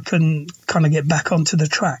somewhere where I can kind of get back onto the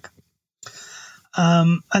track.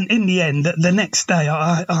 And in the end, the next day,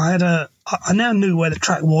 I now knew where the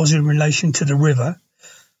track was in relation to the river.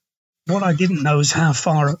 What I didn't know is how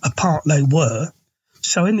far apart they were.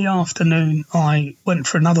 So in the afternoon, I went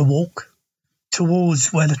for another walk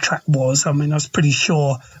towards where the track was. I mean, I was pretty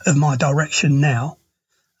sure of my direction now,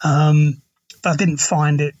 but I didn't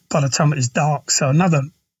find it by the time it was dark. So another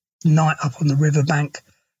night up on the riverbank,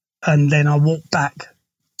 and then I walked back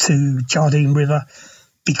to Jardine River,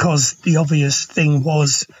 because the obvious thing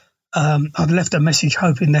was I'd left a message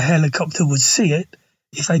hoping the helicopter would see it.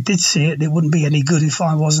 If they did see it, it wouldn't be any good if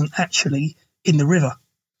I wasn't actually in the river.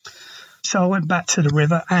 So I went back to the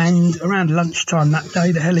river, and around lunchtime that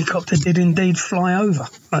day, the helicopter did indeed fly over,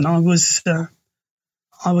 and I was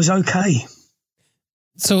okay.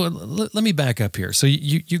 So let me back up here. So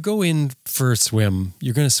you go in for a swim.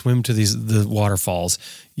 You're going to swim to the waterfalls.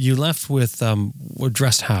 You left with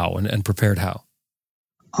dressed how and prepared how?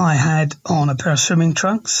 I had on a pair of swimming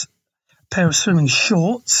trunks, a pair of swimming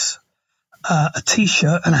shorts, a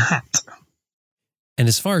T-shirt and a hat. And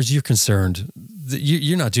as far as you're concerned,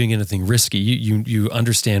 you're not doing anything risky. You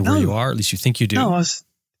understand where you are, at least you think you do. No, I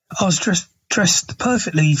was dressed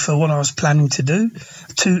perfectly for what I was planning to do.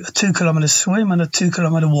 A 2 kilometre swim and a 2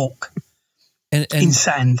 kilometre walk and in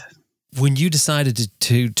sand. When you decided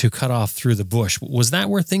to cut off through the bush, was that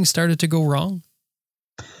where things started to go wrong?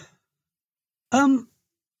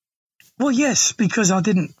 Well, yes, because I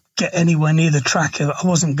didn't get anywhere near the track. I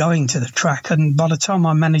wasn't going to the track, and by the time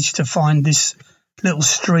I managed to find this little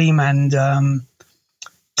stream and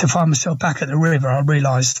to find myself back at the river, I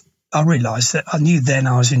realised that I knew then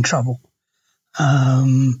I was in trouble.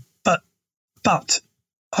 But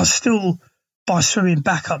I was still, by swimming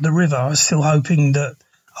back up the river, I was still hoping that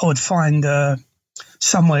I would find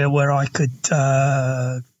somewhere where I could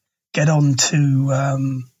get on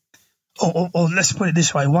to. Or let's put it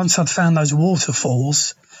this way, once I'd found those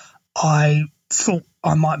waterfalls, I thought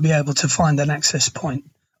I might be able to find an access point,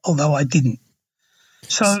 although I didn't.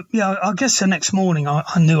 So, I guess the next morning I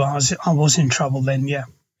knew I was in trouble then, yeah.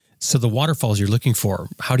 So the waterfalls you're looking for,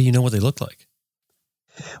 how do you know what they look like?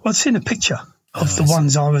 Well, I'd seen a picture of the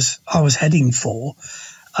ones I was heading for,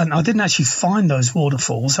 and I didn't actually find those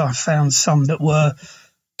waterfalls. I found some that were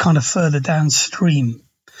kind of further downstream.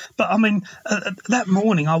 But, I mean, that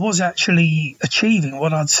morning I was actually achieving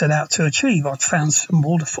what I'd set out to achieve. I'd found some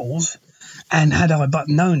waterfalls, and had I but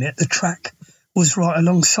known it, the track was right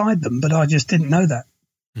alongside them, but I just didn't know that.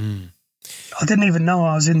 I didn't even know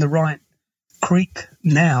I was in the right creek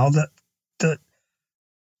now that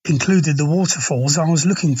included the waterfalls I was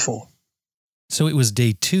looking for. So it was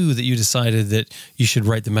day 2 that you decided that you should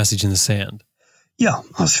write the message in the sand. Yeah,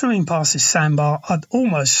 I was swimming past this sandbar. I'd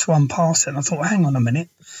almost swum past it, and I thought, hang on a minute.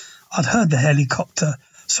 I'd heard the helicopter,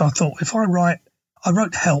 so I thought, if I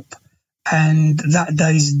wrote help and that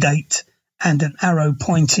day's date and an arrow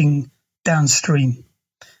pointing downstream.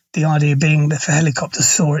 The idea being that if a helicopter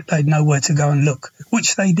saw it, they'd know where to go and look,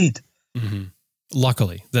 which they did. Mm-hmm.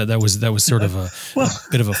 Luckily, that was sort of a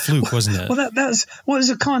bit of a fluke, wasn't it? Well, it was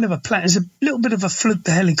a kind of a plan. It was a little bit of a fluke.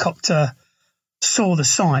 The helicopter saw the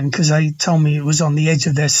sign because they told me it was on the edge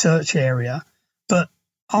of their search area. But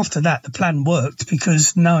after that, the plan worked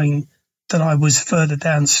because knowing that I was further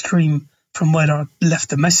downstream from where I left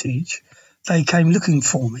the message, they came looking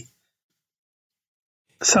for me.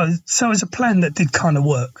 So it was a plan that did kind of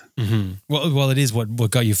work. Mm-hmm. Well, it is what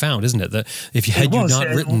got you found, isn't it? That if you had not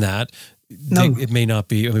written that, it may not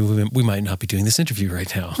be. I mean, we might not be doing this interview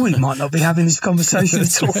right now. We might not be having this conversation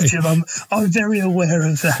at all, Jim. I'm very aware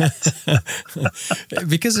of that.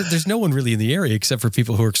 Because there's no one really in the area except for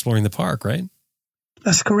people who are exploring the park, right?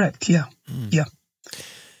 That's correct. Yeah, yeah.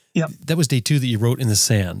 That was day 2 that you wrote in the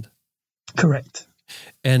sand. Correct.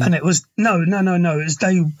 And it was no. It was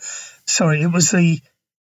day. Sorry, it was the.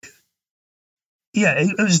 Yeah,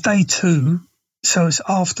 it was day 2. So it's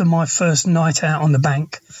after my first night out on the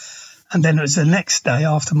bank. And then it was the next day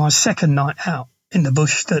after my second night out in the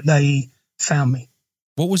bush that they found me.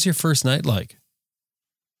 What was your first night like?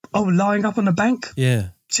 Oh, lying up on the bank? Yeah.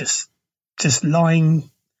 Just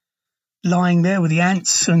lying there with the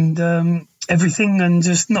ants and everything, and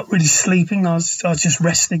just not really sleeping. I was just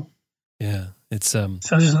resting. Yeah. It's So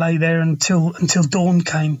I just lay there until dawn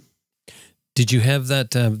came. Did you have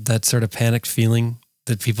that sort of panicked feeling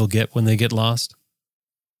that people get when they get lost?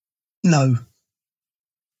 No.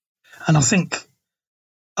 And I think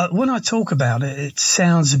when I talk about it, it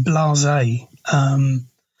sounds blasé.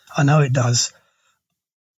 I know it does.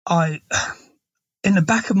 In the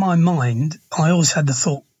back of my mind, I always had the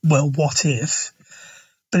thought, well, what if?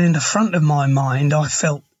 But in the front of my mind, I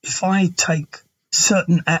felt if I take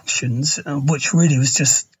certain actions, which really was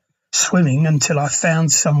just swimming until I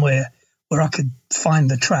found somewhere where I could find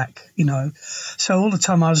the track, So all the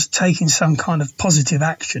time I was taking some kind of positive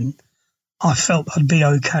action, I felt I'd be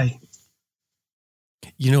okay.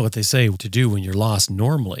 You know what they say to do when you're lost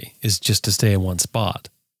normally is just to stay in one spot.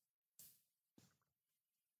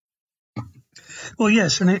 Well,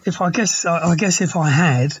 yes, and if I guess if I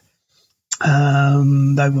had,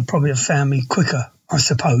 they would probably have found me quicker, I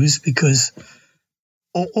suppose, because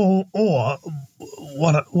or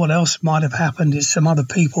what else might have happened is some other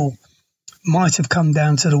people might have come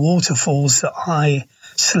down to the waterfalls that I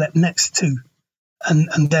slept next to,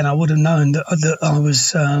 and then I would have known that I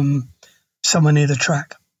was somewhere near the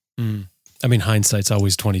track. Mm. I mean, hindsight's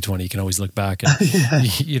always 20/20. You can always look back and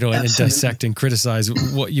and dissect and criticize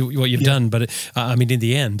what you've done. But I mean, in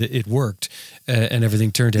the end, it worked, and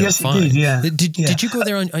everything turned out fine. It did, yeah. Did you go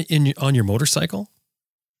there on your motorcycle?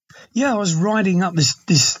 Yeah, I was riding up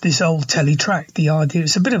this old telly track. The idea,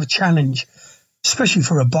 it's a bit of a challenge, especially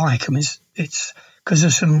for a bike. I mean, it's because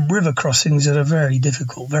there's some river crossings that are very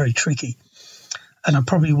difficult, very tricky, and I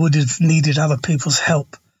probably would have needed other people's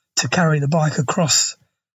help to carry the bike across.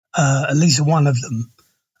 At least one of them.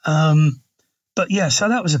 But yeah, so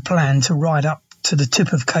that was a plan to ride up to the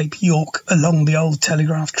tip of Cape York along the old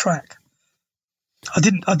telegraph track. I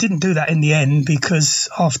didn't do that in the end because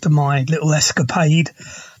after my little escapade,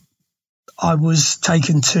 I was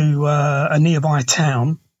taken to a nearby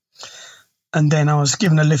town, and then I was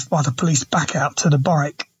given a lift by the police back out to the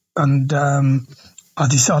bike, and I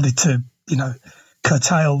decided to,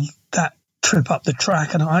 curtail that trip up the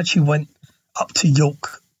track, and I actually went up to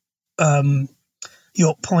York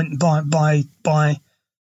Point by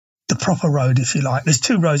the proper road, if you like. There's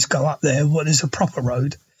 2 roads go up there. Well, there's a proper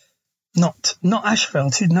road, not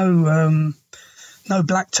asphalted, no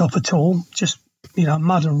blacktop at all, just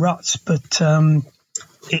mud and ruts. But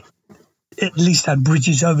it at least had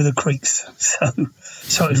bridges over the creeks,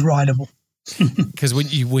 so it was rideable. Because when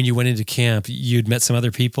you went into camp, you'd met some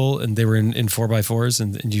other people, and they were in 4x4s,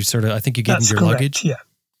 and you sort of, I think you gave them your luggage.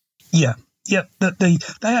 Yeah. They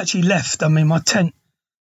actually left. I mean, my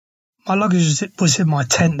luggage was in my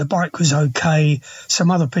tent. The bike was okay. Some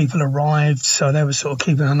other people arrived, so they were sort of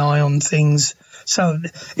keeping an eye on things. So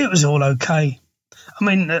it was all okay. I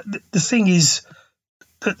mean, the thing is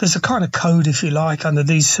that there's a kind of code, if you like, under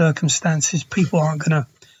these circumstances. People aren't going to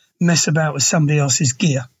mess about with somebody else's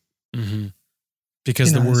gear. Mm-hmm.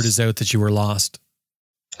 Because the word is out that you were lost.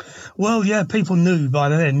 Well, yeah, people knew by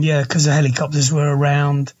then, because the helicopters were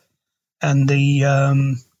around. And the,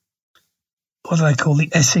 what do they call,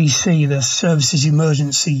 the SEC, the Services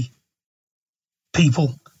Emergency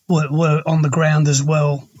people were on the ground as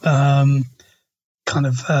well, kind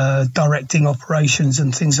of directing operations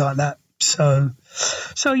and things like that. So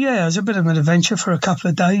yeah, it was a bit of an adventure for a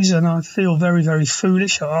couple of days, and I feel very, very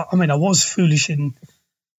foolish. I mean, I was foolish in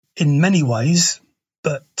many ways,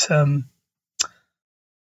 but it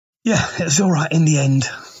was all right in the end.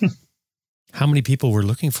 How many people were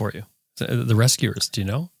looking for you? The rescuers, do you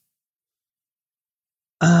know?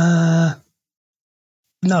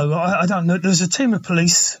 No, I don't know. There was a team of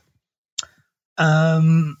police.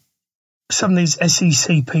 Some of these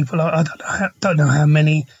SEC people, I don't know how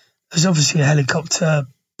many. There's obviously a helicopter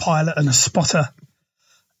pilot and a spotter.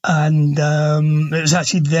 And it was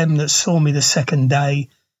actually them that saw me the second day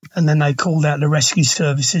and then they called out the rescue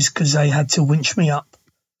services because they had to winch me up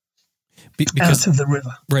out of the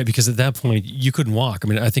river. Right, because at that point you couldn't walk. I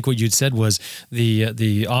mean, I think what you'd said was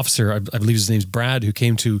the officer, I believe his name's Brad, who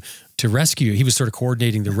came to rescue. He was sort of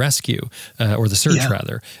coordinating the rescue or the search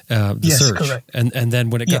rather. Search. Correct. And then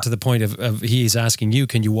when it got to the point of he's asking you,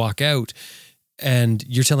 can you walk out? And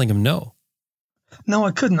you're telling him no. No,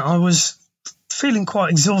 I couldn't. I was feeling quite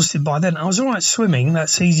exhausted by then. I was all right swimming.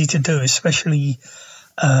 That's easy to do, especially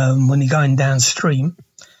when you're going downstream.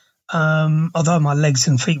 Although my legs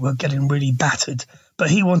and feet were getting really battered. But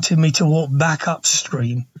he wanted me to walk back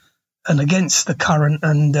upstream and against the current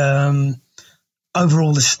and over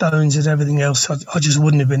all the stones and everything else. I just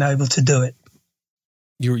wouldn't have been able to do it.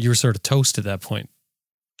 You were sort of toast at that point.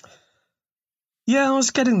 Yeah, I was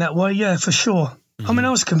getting that way, yeah, for sure. Mm-hmm. I mean, I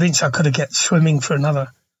was convinced I could have kept swimming for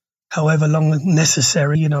another however long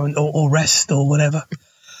necessary, you know, or rest or whatever.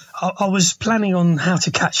 I was planning on how to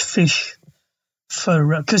catch fish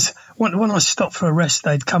because when I stopped for a rest,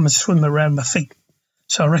 they'd come and swim around my feet.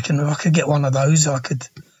 So I reckon if I could get one of those, I could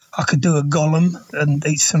do a golem and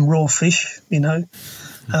eat some raw fish, you know.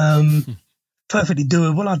 Perfectly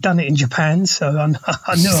doable. I'd done it in Japan, so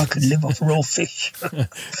I knew I could live off raw fish.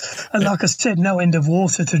 And like I said, no end of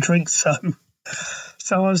water to drink. So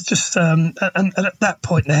I was just, and at that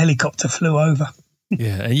point, the helicopter flew over.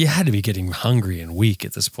 Yeah, and you had to be getting hungry and weak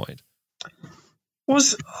at this point.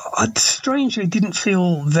 I strangely didn't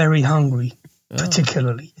feel very hungry,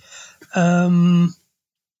 particularly. And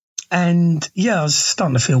yeah, I was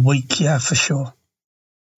starting to feel weak, yeah, for sure.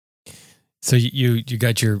 So you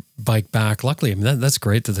got your bike back. Luckily, I mean that's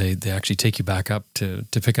great that they actually take you back up to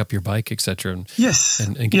pick up your bike, etc. Yes,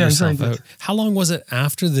 and get yourself out. How long was it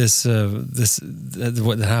after this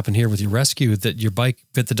what happened here with your rescue that your bike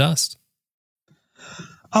bit the dust?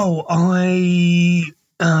 Oh,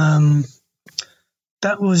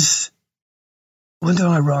 that was, when did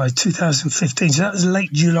I ride? 2015. So that was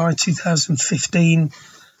late July 2015. I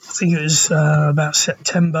think it was about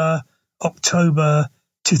September, October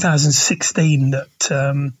 2016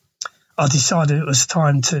 that I decided it was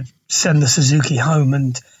time to send the Suzuki home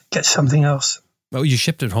and get something else. Oh, you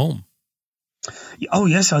shipped it home? Oh,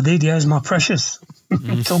 yes, I did. Yeah, it's my precious.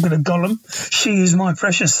 Talking to Gollum, she is my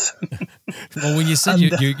precious. Well, when you said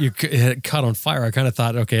you had caught on fire, I kind of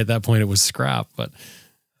thought, okay, at that point it was scrap, but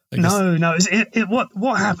I guess... No.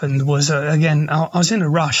 What happened was, again, I was in a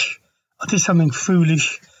rush. I did something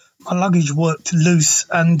foolish. My luggage worked loose,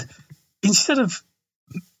 and instead of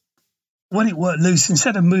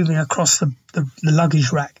moving across the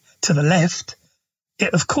luggage rack to the left,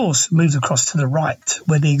 it, of course, moved across to the right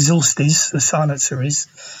where the exhaust is, the silencer is,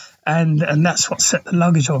 and that's what set the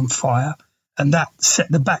luggage on fire, and that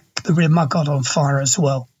set the rear mudguard on fire as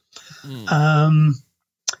well.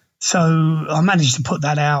 So I managed to put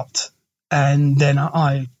that out, and then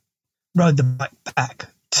I rode the bike back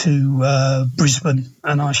to Brisbane,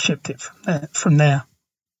 and I shipped it from there.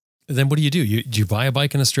 Then what do? Do you buy a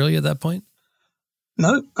bike in Australia at that point?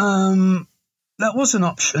 No, that was an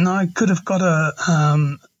option. I could have got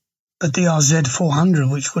a DRZ 400,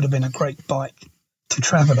 which would have been a great bike to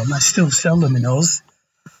travel on. They still sell them in Oz.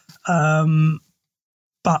 But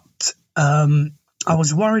I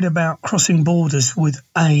was worried about crossing borders with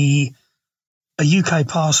a UK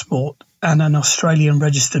passport and an Australian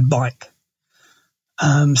registered bike.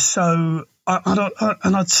 So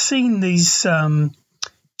I'd seen these CCM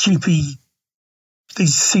GP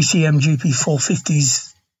 450s.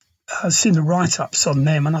 I've seen the write-ups on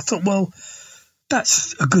them, and I thought, well,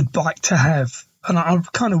 that's a good bike to have. And I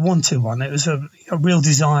kind of wanted one. It was a real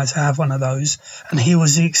desire to have one of those, and here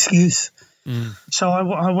was the excuse. So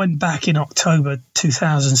I went back in October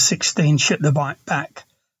 2016, shipped the bike back,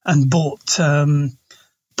 and bought the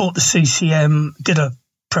CCM, did a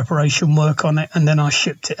preparation work on it, and then I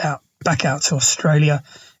shipped it back out to Australia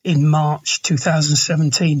in March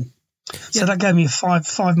 2017. So that gave me a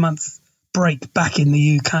five month break back in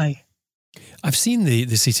the UK. I've seen the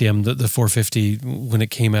CCM, the 450 when it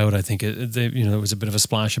came out. I think there was a bit of a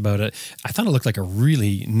splash about it. I thought it looked like a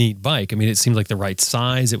really neat bike. I mean, it seemed like the right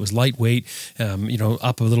size. It was lightweight,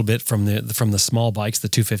 up a little bit from the small bikes, the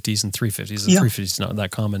 250s and 350s. The 350s is not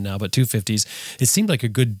that common now, but 250s. It seemed like a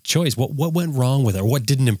good choice. What went wrong with it, or what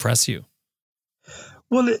didn't impress you?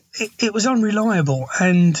 Well, it was unreliable,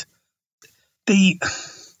 and I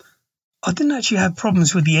didn't actually have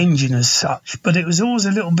problems with the engine as such, but it was always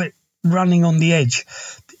a little bit running on the edge.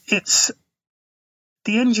 The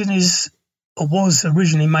engine was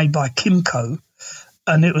originally made by Kimco,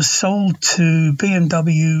 and it was sold to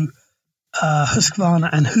BMW, Husqvarna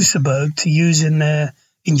and Husaberg to use in their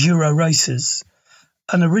enduro races.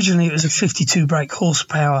 and originally it was a 52 brake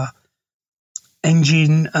horsepower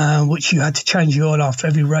engine, which you had to change the oil after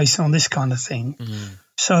every race on this kind of thing.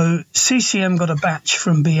 So CCM got a batch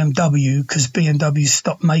from BMW because BMW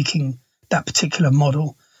stopped making that particular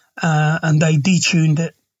model, and they detuned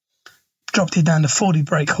it, dropped it down to 40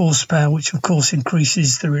 brake horsepower, which of course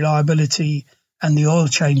increases the reliability and the oil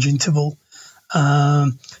change interval.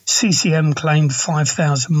 CCM claimed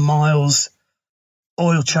 5,000 miles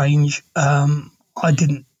oil change. I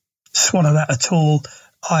didn't swallow that at all.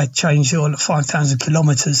 I changed the oil at 5,000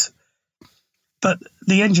 kilometres. But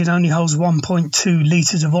the engine only holds 1.2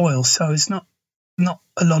 litres of oil, so it's not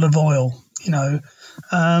a lot of oil, you know.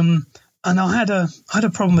 And I had a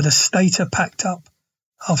problem with the stator packed up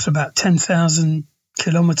after about 10,000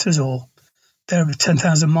 kilometres, or there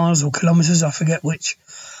 10,000 miles or kilometres, I forget which.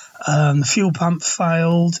 The fuel pump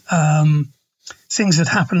failed. Things had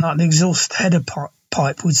happened, like the exhaust header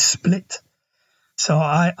pipe would split. So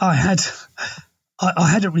I had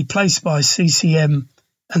it replaced by CCM,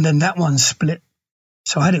 and then that one split.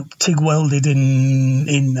 So I had it TIG welded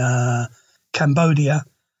in Cambodia,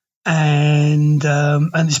 and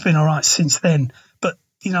it's been all right since then. But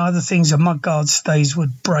you know, other things, a mudguard stays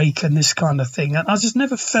would break and this kind of thing, and I just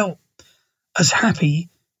never felt as happy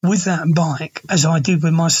with that bike as I did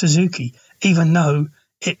with my Suzuki, even though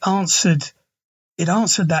it answered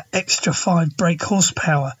that extra 5 brake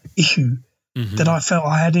horsepower issue that I felt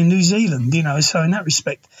I had in New Zealand, you know. So in that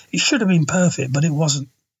respect, it should have been perfect, but it wasn't.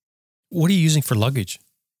 What are you using for luggage?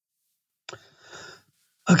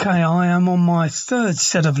 Okay, I am on my 3rd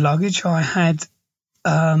set of luggage. I had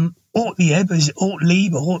Ortlieb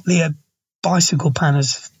bicycle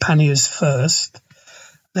panniers first.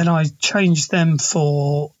 Then I changed them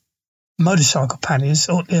for motorcycle panniers,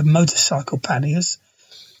 Ortlieb motorcycle panniers.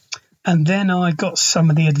 And then I got some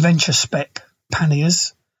of the adventure spec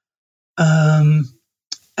panniers.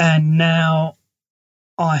 And now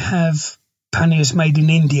I have panniers made in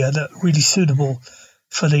India that are really suitable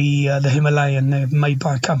for the Himalayan. They're made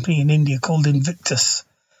by a company in India called Invictus.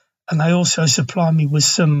 And they also supply me with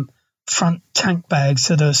some front tank bags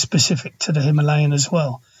that are specific to the Himalayan as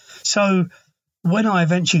well. So when I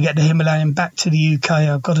eventually get the Himalayan back to the UK,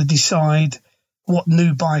 I've got to decide what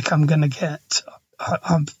new bike I'm going to get.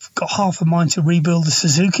 I've got half of mine to rebuild the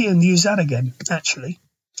Suzuki and use that again, actually.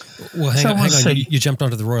 Well, hang on. You jumped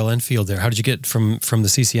onto the Royal Enfield there. How did you get from the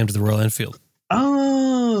CCM to the Royal Enfield?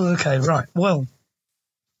 Oh, okay, right. Well,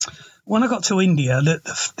 when I got to India,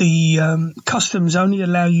 the customs only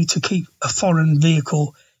allow you to keep a foreign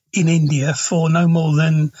vehicle in India for no more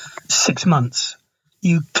than 6 months.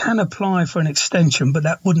 You can apply for an extension, but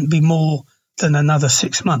that wouldn't be more than another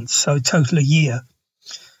 6 months, so total a year.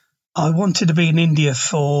 I wanted to be in India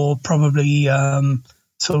for probably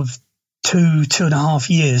sort of 2.5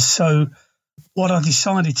 years. So what I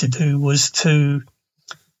decided to do was to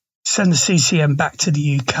send the CCM back to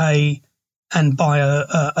the UK and buy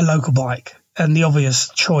a local bike. And the obvious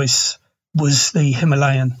choice was the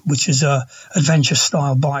Himalayan, which is a adventure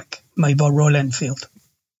style bike made by Royal Enfield.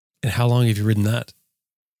 And how long have you ridden that?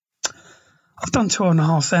 I've done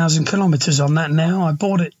 12,500 kilometres on that now. I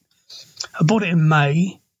bought it in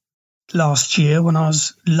May last year when I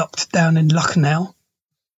was locked down in Lucknow.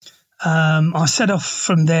 I set off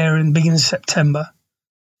from there in the beginning of September.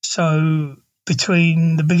 So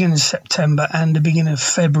between the beginning of September and the beginning of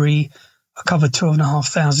February, I covered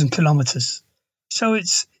 12,500 kilometres. So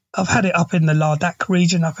I've had it up in the Ladakh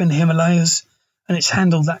region, up in the Himalayas, and it's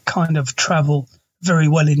handled that kind of travel very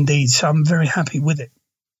well indeed. So I'm very happy with it.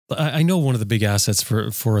 I know one of the big assets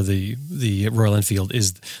for the Royal Enfield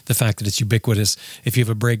is the fact that it's ubiquitous. If you have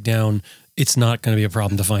a breakdown, it's not going to be a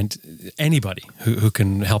problem to find anybody who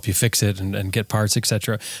can help you fix it and get parts,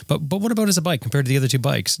 etc. But what about as a bike compared to the other two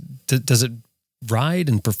bikes? Does it ride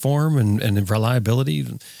and perform and reliability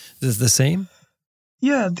is the same?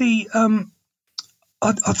 Yeah,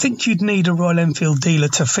 I think you'd need a Royal Enfield dealer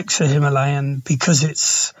to fix a Himalayan because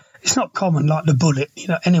it's not common like the Bullet. You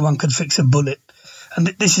know, anyone could fix a Bullet. And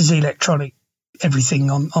this is electronic, everything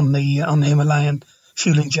on the Himalayan,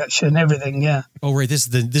 fuel injection, everything. Yeah. Oh, right. This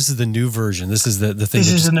is the new version. This is the thing.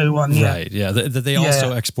 This is a new one. Yeah. Right. Yeah. They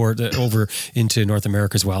also export over into North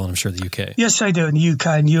America as well, and I'm sure the UK. Yes, they do in the UK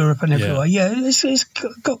and Europe and everywhere. Yeah. It's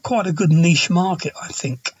got quite a good niche market, I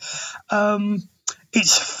think.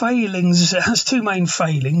 Its failings, it has two main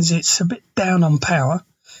failings. It's a bit down on power.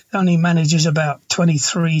 It only manages about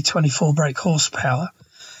 23, 24 brake horsepower,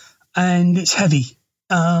 and it's heavy.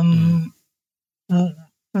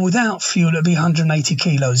 Without fuel, it'd be 180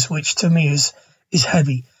 kilos, which to me is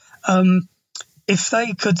heavy. If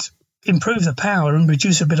they could improve the power and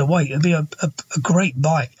reduce a bit of weight, it'd be a great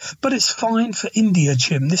bike. But it's fine for India,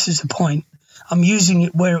 Jim. This is the point. I'm using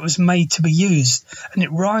it where it was made to be used, and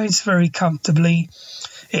it rides very comfortably.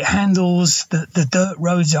 It handles the dirt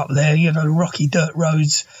roads up there, rocky dirt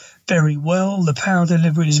roads, very well. The power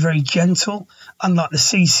delivery is very gentle, unlike the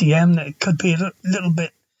CCM, that it could be a little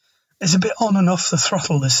bit, it's a bit on and off the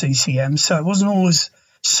throttle, the CCM, so it wasn't always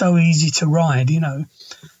so easy to ride,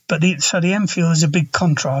 But the Enfield is a big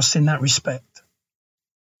contrast in that respect.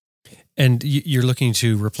 And you're looking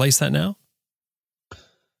to replace that now?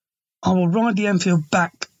 I will ride the Enfield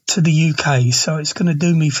back to the UK, so it's going to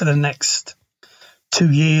do me for the next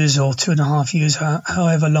 2 years or 2.5 years,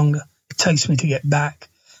 however long it takes me to get back.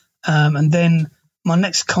 And then my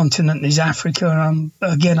next continent is Africa, and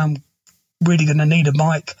I'm really going to need a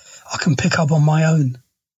bike I can pick up on my own.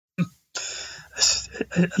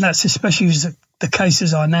 And that's especially the case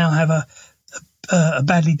as I now have a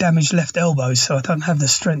badly damaged left elbow, so I don't have the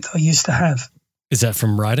strength I used to have. Is that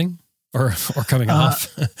from riding or coming off?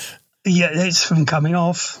 Yeah, it's from coming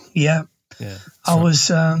off. Yeah. I was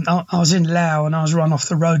in Laos, and I was run off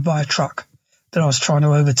the road by a truck that I was trying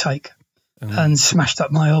to overtake, and smashed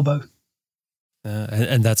up my elbow.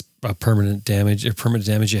 And that's a permanent damage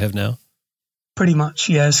you have now? Pretty much,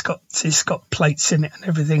 yeah. It's got plates in it and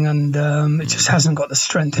everything, and it just hasn't got the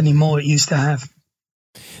strength anymore it used to have.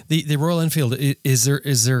 The Royal Enfield, is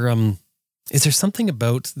there something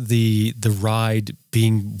about the ride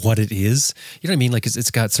being what it is? You know what I mean? Like it's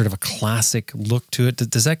got sort of a classic look to it.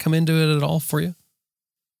 Does that come into it at all for you?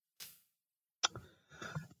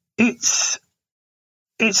 It's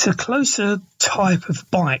a closer type of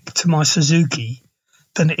bike to my Suzuki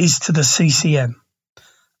than it is to the CCM.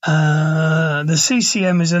 The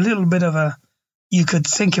CCM is a little bit of you could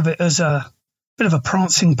think of it as a bit of a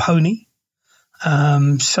prancing pony.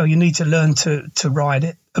 So you need to learn to ride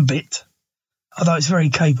it a bit, although it's very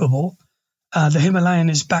capable. The Himalayan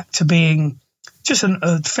is back to being just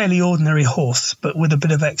a fairly ordinary horse, but with a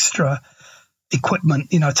bit of extra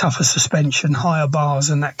equipment, tougher suspension, higher bars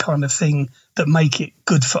and that kind of thing that make it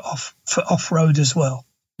good for off-road as well.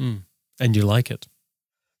 And you like it?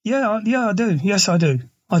 Yeah, I do. Yes, I do.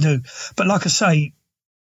 But like I say,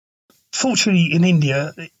 fortunately in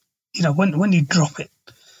India, when you drop it,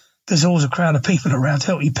 there's always a crowd of people around to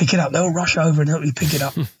help you pick it up. They'll rush over and help you pick it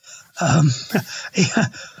up.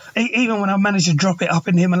 Even when I managed to drop it up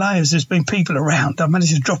in the Himalayas, there's been people around. I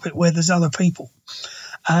managed to drop it where there's other people.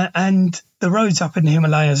 And the roads up in the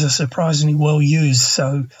Himalayas are surprisingly well used.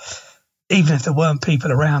 So even if there weren't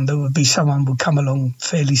people around, there would be someone would come along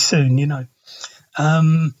fairly soon,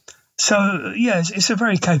 So, yeah, it's a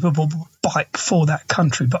very capable bike for that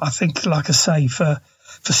country. But I think, like I say, for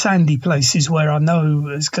sandy places where I know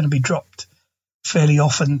it's going to be dropped fairly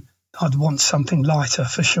often, I'd want something lighter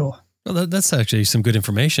for sure. Well, that's actually some good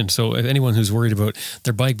information. So if anyone who's worried about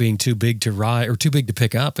their bike being too big to ride or too big to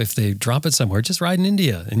pick up, if they drop it somewhere, just ride in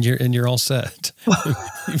India and you're all set. Well,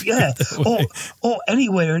 yeah, or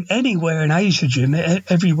anywhere in Asia, Jim.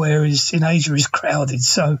 Everywhere in Asia is crowded.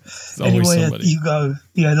 So anywhere you go,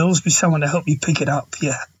 there'll always be someone to help you pick it up.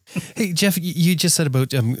 Yeah. Hey, Geoff, you just said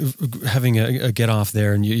about having a get off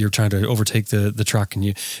there, and you're trying to overtake the truck, and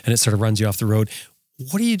it sort of runs you off the road.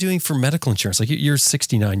 What are you doing for medical insurance? Like you're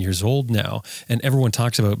 69 years old now, and everyone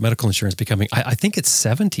talks about medical insurance becoming, I think it's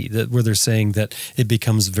 70, where they're saying that it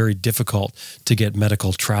becomes very difficult to get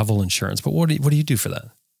medical travel insurance. But what do you do for that?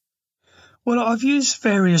 Well, I've used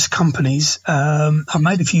various companies. I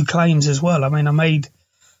made a few claims as well. I mean, I made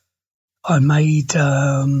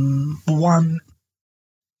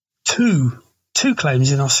two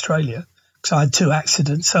claims in Australia because I had 2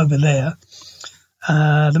 accidents over there.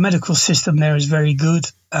 The medical system there is very good,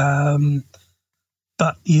 but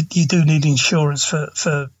you do need insurance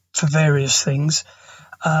for various things.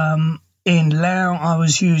 In Laos, I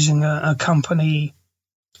was using a company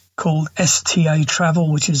called STA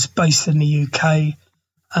Travel, which is based in the UK,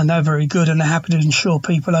 and they're very good, and they're happy to insure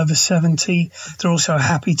people over 70. They're also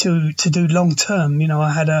happy to do long term.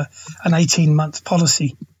 I had an 18-month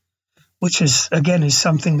policy, which is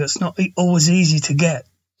something that's not always easy to get.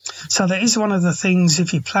 So that is one of the things,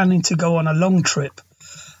 if you're planning to go on a long trip,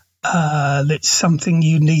 that's something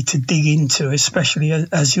you need to dig into, especially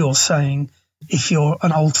as you're saying, if you're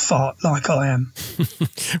an old fart like I am.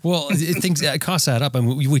 Well, things costs add up. I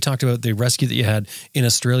mean, we talked about the rescue that you had in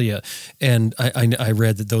Australia, and I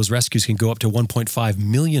read that those rescues can go up to $1.5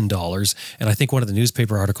 million. And I think one of the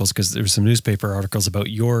newspaper articles, because there were some newspaper articles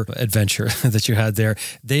about your adventure that you had there,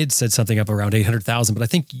 they had said something up around 800,000. But I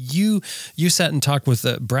think you sat and talked with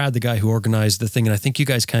Brad, the guy who organized the thing, and I think you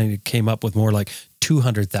guys kind of came up with more like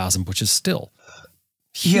 200,000, which is still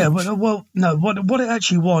Huge. Yeah, well, no. What it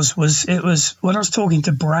actually was it was when I was talking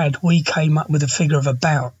to Brad, we came up with a figure of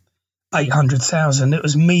about 800,000. It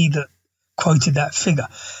was me that quoted that figure.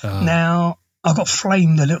 Now I got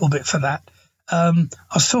flamed a little bit for that. I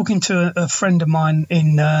was talking to a friend of mine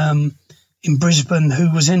in Brisbane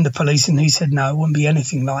who was in the police, and he said no, it wouldn't be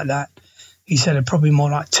anything like that. He said it'd probably more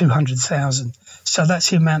like 200,000. So that's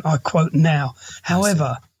the amount I quote now.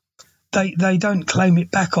 However, they don't claim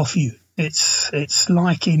it back off you. It's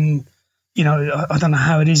like in, I don't know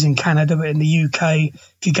how it is in Canada, but in the UK,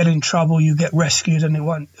 if you get in trouble, you get rescued, and it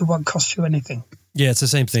won't cost you anything. Yeah, it's the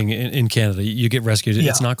same thing in Canada. You get rescued;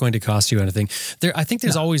 it's not going to cost you anything. I think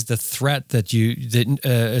there's always the threat that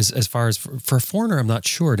as far as for a foreigner, I'm not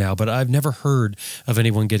sure now, but I've never heard of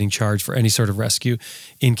anyone getting charged for any sort of rescue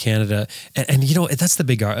in Canada. And that's the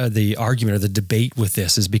big the argument or the debate with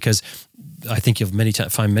this is because I think you'll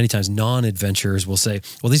find many times non-adventurers will say,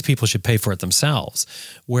 well, these people should pay for it themselves.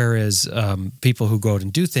 Whereas people who go out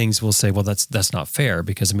and do things will say, well, that's not fair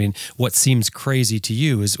because, I mean, what seems crazy to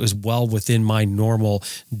you is well within my normal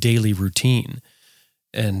daily routine.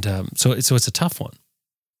 And so it's a tough one.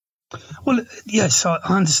 Well, yes, I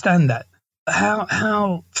understand that.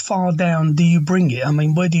 How far down do you bring it? I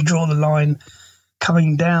mean, where do you draw the line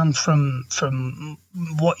coming down from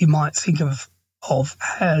what you might think of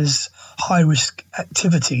as high-risk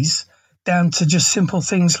activities down to just simple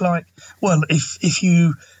things like, well, if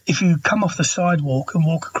you come off the sidewalk and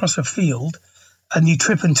walk across a field and you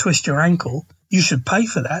trip and twist your ankle, you should pay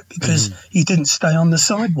for that because you didn't stay on the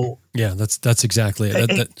sidewalk. Yeah, that's exactly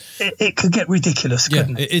it. It could get ridiculous,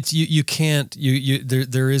 couldn't it? It's you can't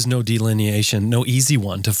there is no delineation, no easy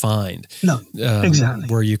one to find. No, exactly.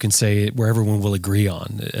 Where you can say where everyone will agree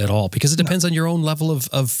on at all, because it depends on your own level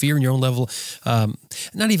of fear and your own level,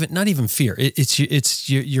 not even fear. It's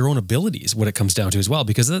your own abilities what it comes down to as well.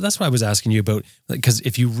 Because that's what I was asking you about. Because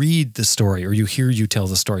if you read the story or you hear you tell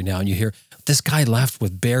the story now and you hear this guy left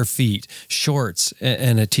with bare feet, shorts,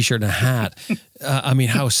 and a t-shirt and a hat. I mean,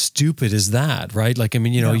 how stupid is that, right? Like, I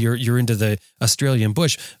mean, you're into the Australian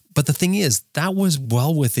bush, but the thing is, that was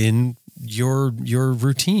well within your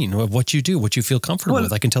routine of what you do, what you feel comfortable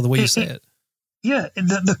with. I can tell the way you say it. Yeah,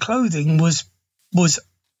 the clothing was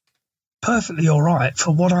perfectly all right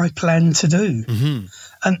for what I planned to do,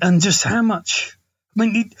 and just how much. I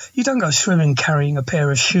mean, you don't go swimming carrying a pair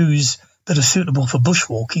of shoes that are suitable for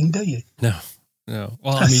bushwalking, do you? No. Well,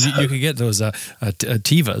 I mean, you could get those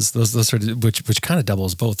Tivas, those sort of which kind of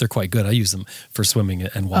doubles both. They're quite good. I use them for swimming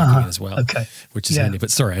and walking as well. Okay, which is handy.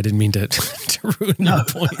 But sorry, I didn't mean to ruin your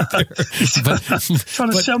point there.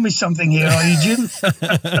 Trying to sell me something here, are you, Jim?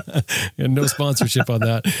 And no sponsorship on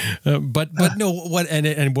that. But no,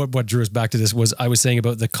 what drew us back to this was I was saying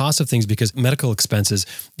about the cost of things, because medical expenses.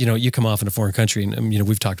 You come off in a foreign country, and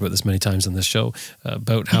we've talked about this many times on this show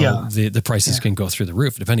about how the prices can go through the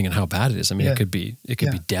roof depending on how bad it is. I mean, it could be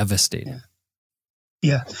devastating.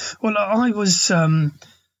 Yeah. Well, I was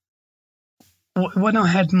when I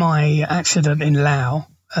had my accident in Laos,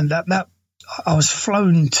 and that I was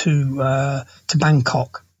flown to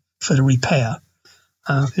Bangkok for the repair.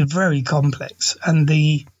 It's very complex, and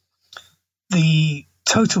the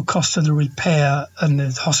total cost of the repair and the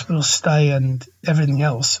hospital stay and everything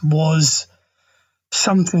else was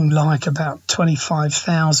something like about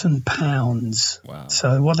 £25,000. Wow.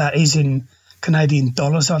 So what that is in Canadian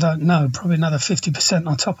dollars, I don't know. Probably another 50%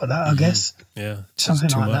 on top of that, I guess. Yeah, something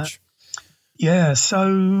too like much. that. Yeah,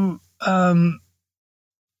 so I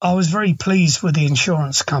was very pleased with the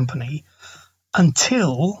insurance company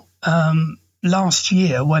until last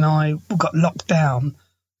year when I got locked down.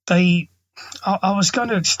 I was going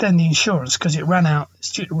to extend the insurance because it ran out.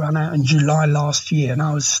 It's due to run out in July last year, and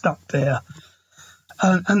I was stuck there.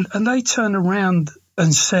 And they turned around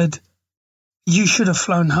and said, you should have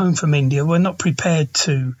flown home from India. We're not prepared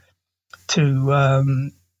to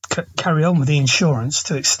carry on with the insurance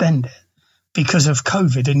to extend it because of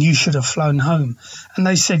COVID, and you should have flown home. And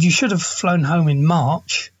they said you should have flown home in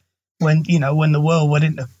March when the world went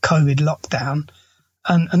into COVID lockdown.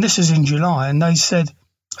 And this is in July. And they said,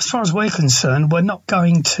 as far as we're concerned, we're not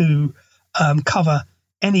going to cover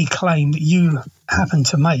any claim that you happen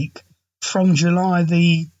to make from March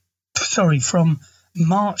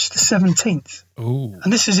the 17th. Ooh.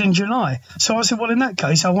 And this is in July. So I said, well, in that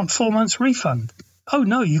case, I want 4 months refund. Oh,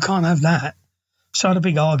 no, you can't have that. So I had a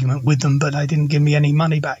big argument with them, but they didn't give me any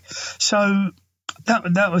money back. So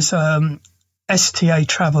that was STA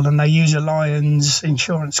Travel, and they use Allianz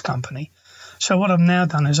Insurance Company. So what I've now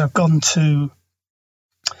done is I've gone to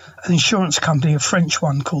an insurance company, a French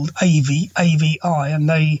one called AVI, and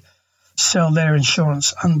they sell their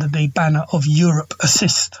insurance under the banner of Europe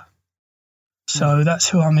Assist. So that's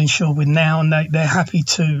who I'm insured with now, and they're happy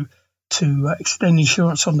to extend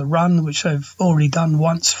insurance on the run, which they've already done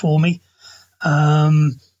once for me.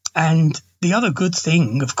 And the other good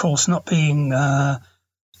thing, of course, not being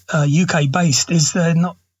UK based, is they're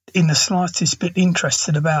not in the slightest bit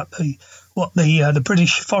interested about what the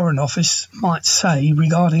British Foreign Office might say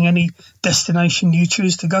regarding any destination you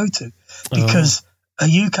choose to go to, because a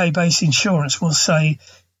UK based insurance will say,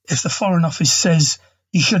 if the Foreign Office says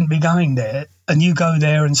you shouldn't be going there and you go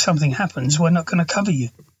there and something happens, we're not going to cover you.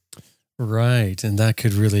 Right, and that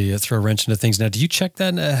could really throw a wrench into things. Now, did you check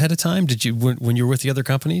that ahead of time? Did you, when you were with the other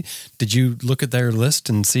company, did you look at their list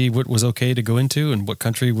and see what was okay to go into and what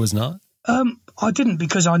country was not? I didn't,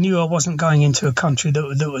 because I knew I wasn't going into a country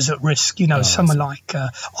that was at risk. Somewhere like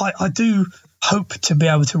I do hope to be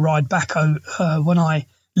able to ride back when I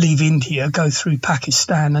leave India, go through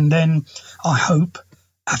Pakistan, and then I hope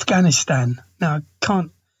Afghanistan. Now, I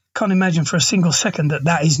can't imagine for a single second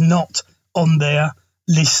that is not on their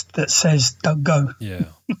list that says don't go. Yeah.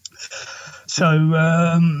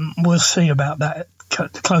 So we'll see about that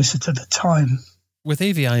closer to the time. With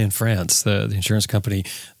AVI in France, the insurance company,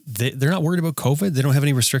 they're not worried about COVID? They don't have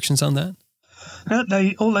any restrictions on that?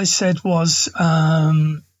 No, all they said was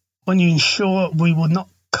when you insure, we will not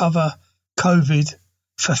cover COVID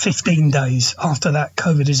for 15 days. After that,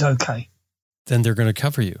 COVID is okay. Then they're going to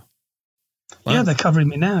cover you. Wow. Yeah, they're covering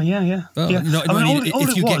me now. Yeah. No,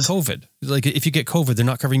 if you get COVID, if you get COVID, they're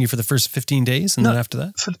not covering you for the first 15 days, and then after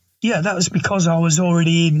that? That was because I was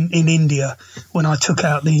already in India when I took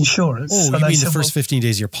out the insurance. Oh, so you mean the first 15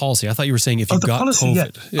 days of your policy? I thought you were saying if you got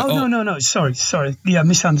COVID. Yeah. No. Sorry. Yeah,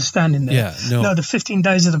 misunderstanding there. Yeah, no, the 15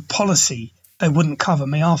 days of the policy, they wouldn't cover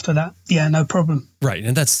me. After that, yeah, no problem. Right,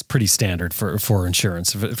 and that's pretty standard for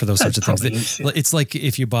insurance for those sorts of things. It's like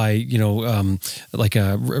if you buy, like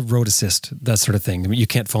a road assist, that sort of thing. I mean, you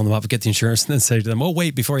can't phone them up and get the insurance and then say to them, "Oh,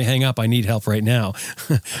 wait, before you hang up, I need help right now,"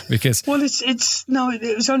 because it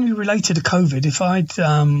was only related to COVID. If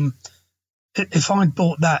I'd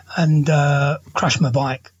bought that and crashed my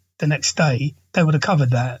bike the next day, they would have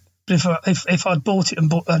covered that. But if I'd bought it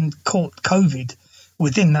and caught COVID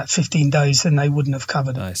within that 15 days, then they wouldn't have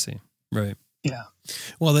covered it. I see. Right. Yeah.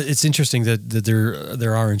 Well, it's interesting that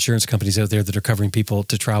there are insurance companies out there that are covering people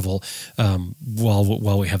to travel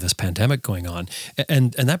while we have this pandemic going on.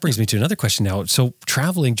 And that brings me to another question now. So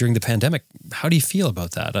traveling during the pandemic, how do you feel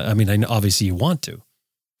about that? I mean, I know obviously you want to.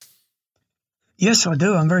 Yes, I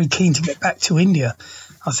do. I'm very keen to get back to India.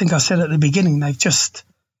 I think I said at the beginning, they've just...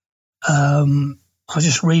 I was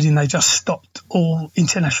just reading they just stopped all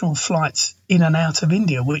international flights in and out of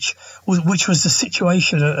India, which was the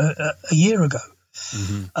situation a year ago.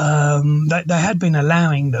 Mm-hmm. They had been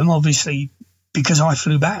allowing them, obviously, because I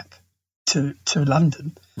flew back to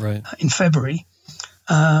London in February.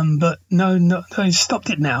 But no, they've stopped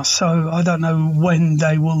it now. So I don't know when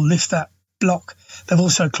they will lift that block. They've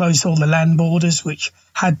also closed all the land borders, which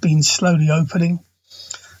had been slowly opening.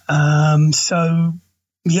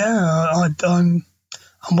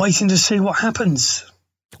 I'm waiting to see what happens.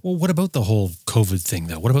 Well, what about the whole COVID thing,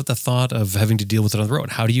 though? What about the thought of having to deal with it on the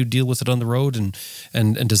road? How do you deal with it on the road, and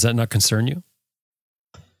does that not concern you?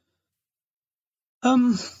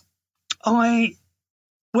 I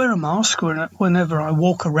wear a mask whenever I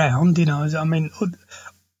walk around. I mean,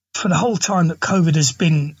 for the whole time that COVID has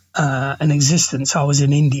been in existence, I was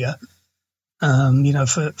in India.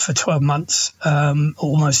 For 12 months,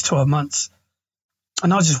 almost 12 months.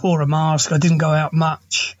 And I just wore a mask. I didn't go out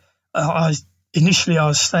much. Initially, I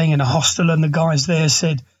was staying in a hostel, and the guys there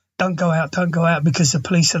said, don't go out because the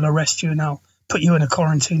police will arrest you and they'll put you in a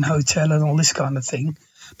quarantine hotel and all this kind of thing.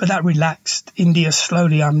 But that relaxed. India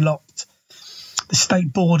slowly unlocked. The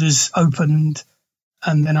state borders opened,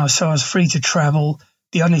 and then I was free to travel.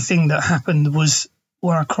 The only thing that happened was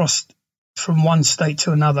when I crossed from one state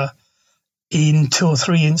to another, in 2 or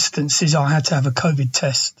 3 instances, I had to have a COVID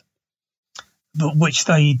test, but which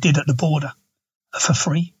they did at the border for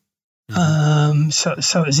free. Mm-hmm.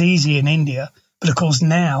 So it's easy in India. But of course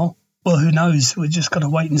now, well, who knows? We're just going to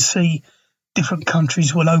wait and see. Different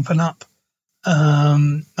countries will open up.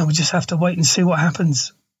 And we just have to wait and see what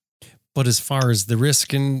happens. But as far as the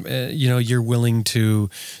risk and, you're willing to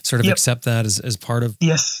sort of accept that as part of...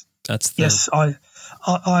 Yes.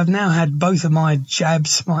 I've now had both of my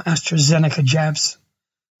jabs, my AstraZeneca jabs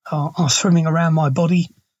are swimming around my body.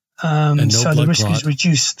 So the risk is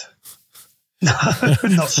reduced. No,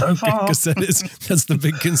 not so far. Because that's the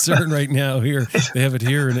big concern right now here. They have it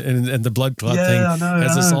here, and the blood clot thing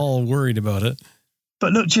has us all worried about it.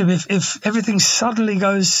 But look, Jim, if everything suddenly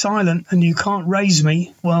goes silent and you can't raise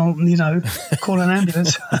me, well, call an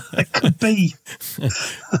ambulance. It could be.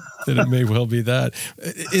 then it may well be that.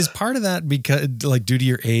 Is part of that because, like, due to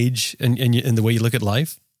your age and the way you look at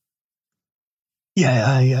life?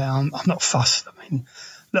 Yeah. I'm not fussed. I mean,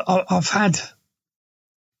 look, I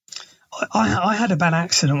had a bad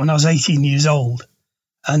accident when I was 18 years old,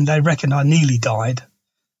 and they reckon I nearly died.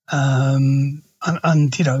 And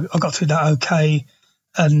you know, I got through that okay,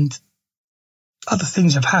 and other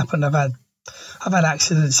things have happened. I've had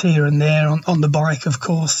accidents here and there on the bike, of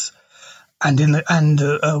course, and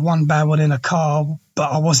one bad one in a car,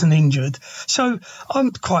 but I wasn't injured. So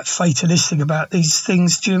I'm quite fatalistic about these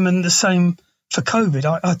things, Jim, and the same for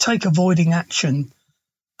COVID. I take avoiding action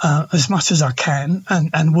as much as I can,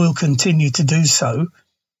 and will continue to do so.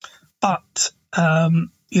 But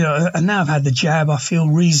you know, and now I've had the jab, I feel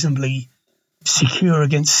reasonably secure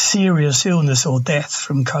against serious illness or death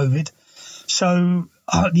from COVID. So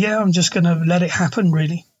I'm just going to let it happen,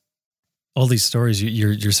 really. All these stories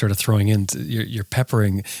you're sort of throwing in, you're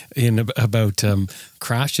peppering in about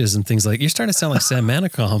crashes and things like. You're starting to sound like Sam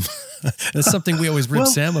Manicom. That's something we always rib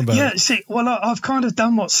Sam about. Yeah, see, I've kind of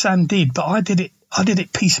done what Sam did, but I did it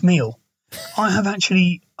piecemeal. I've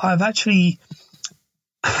actually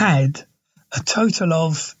had a total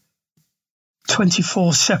of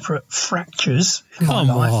 24 separate fractures in my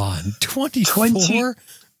life. Come on, 24?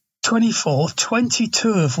 24,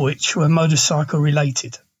 22 of which were motorcycle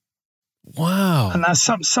related. Wow. And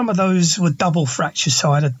some of those were double fractures.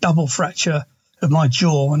 So I had a double fracture of my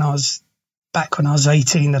jaw when I was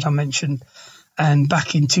 18 that I mentioned. And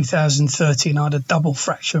back in 2013, I had a double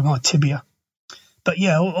fracture of my tibia. But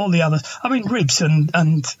yeah, all the others, I mean, ribs and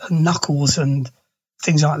knuckles and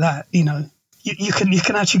things like that, you know, you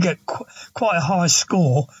can actually get quite a high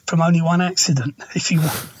score from only one accident if you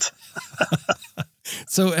want.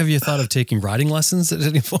 So have you thought of taking riding lessons at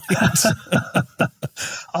any point?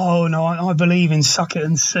 Oh, no, I believe in suck it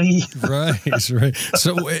and see. Right.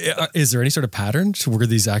 So is there any sort of pattern to where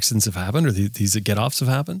these accidents have happened or these get-offs have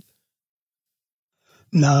happened?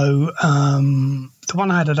 No. The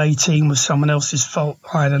one I had at 18 was someone else's fault.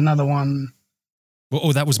 I had another one.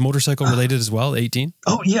 Oh, that was motorcycle related as well, 18?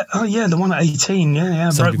 Oh, yeah, the one at 18, yeah.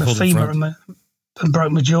 Broke my femur and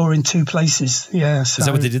broke my jaw in two places, yeah. So, is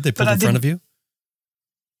that what they did? They pulled in front of you?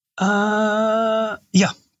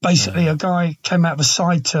 Yeah. Basically, a guy came out of a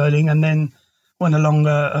side turning and then went along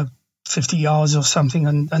 50 yards or something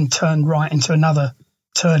and turned right into another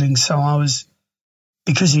turning. So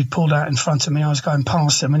because he'd pulled out in front of me, I was going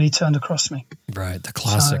past him and he turned across me. Right, the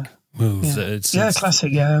classic move. Yeah. Classic,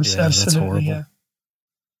 yeah, absolutely, that's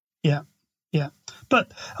yeah.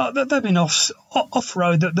 But they've been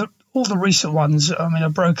off-road. All the recent ones, I mean, I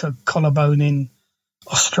broke a collarbone in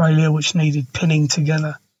Australia, which needed pinning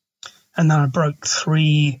together. And then I broke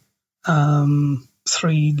three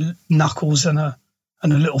knuckles and a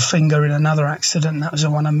little finger in another accident. That was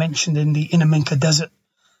the one I mentioned in the Inaminka Desert.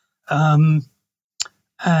 So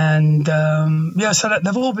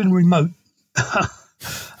they've all been remote. And,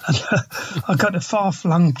 I got to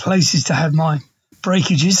far-flung places to have my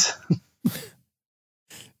breakages.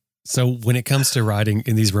 So when it comes to riding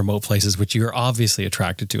in these remote places, which you're obviously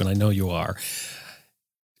attracted to, and I know you are,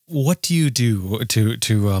 what do you do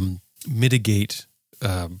to mitigate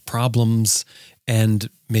problems and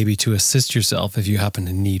maybe to assist yourself if you happen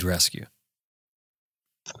to need rescue?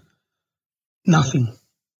 Nothing.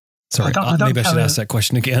 Sorry, maybe I should ask that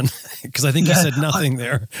question again because I think you said nothing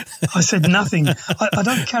there. I said nothing. I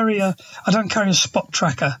don't carry a spot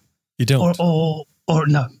tracker. You don't, or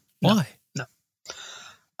no. Why? No.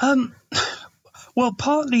 Well,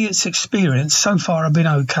 partly it's experience. So far, I've been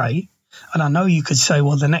okay, and I know you could say,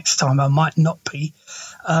 well, the next time I might not be.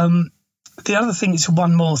 The other thing is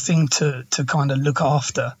one more thing to kind of look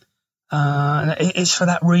after. And it's for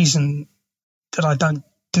that reason that I don't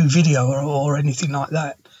do video or anything like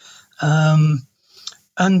that. And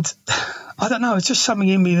I don't know, it's just something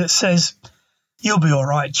in me that says, you'll be all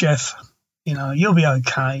right, Geoff. You know, you'll be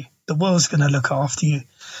okay. The world's going to look after you.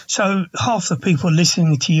 So half the people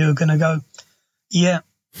listening to you are going to go, yeah,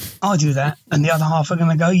 I'll do that. And the other half are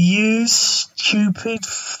going to go, you stupid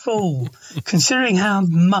fool. Considering how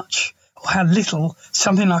much or how little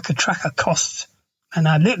something like a tracker costs and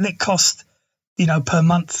how little it costs, you know, per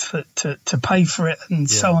month to pay for it and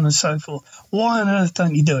so on and so forth. Why on earth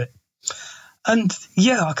don't you do it? And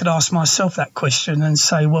yeah, I could ask myself that question and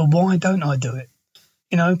say, well, why don't I do it?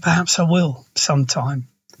 You know, perhaps I will sometime.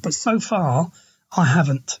 But so far, I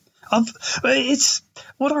haven't. It's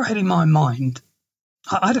what I had in my mind.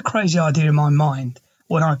 I had a crazy idea in my mind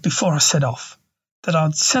before I set off, that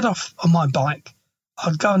I'd set off on my bike,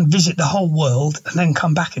 I'd go and visit the whole world and then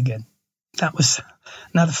come back again. Now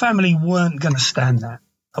the family weren't going to stand that,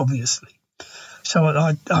 obviously. So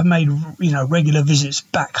I made, regular visits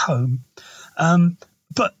back home.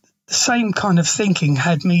 But the same kind of thinking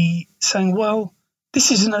had me saying, well,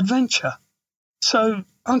 this is an adventure. So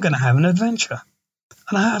I'm going to have an adventure.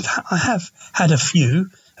 And I have had a few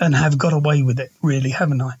and have got away with it, really,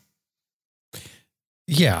 haven't I?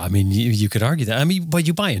 Yeah, I mean, you could argue that. I mean, but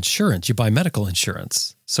you buy insurance, you buy medical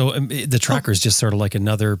insurance. So the tracker is just sort of like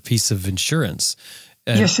another piece of insurance.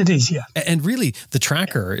 Yes, it is. Yeah, and really, the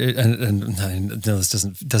tracker, and no, this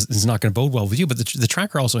is not going to bode well with you, but the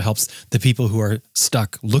tracker also helps the people who are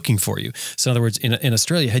stuck looking for you. So, in other words, in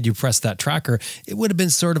Australia, had you pressed that tracker, it would have been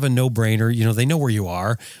sort of a no-brainer. They know where you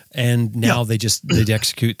are, and now they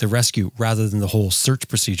execute the rescue rather than the whole search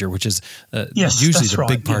procedure, which is usually the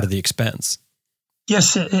big part of the expense.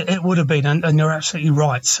 Yes, it would have been, and you're absolutely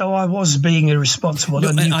right. So I was being irresponsible. No,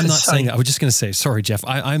 I'm not saying that. I was just going to say, sorry, Geoff.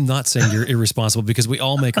 I'm not saying you're irresponsible because we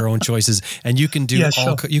all make our own choices, and you can do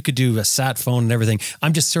you could do a sat phone and everything.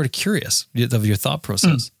 I'm just sort of curious of your thought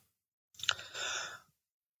process.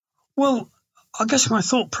 Well, I guess my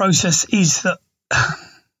thought process is that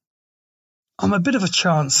I'm a bit of a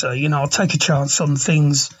chancer. I'll take a chance on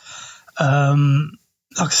things. Like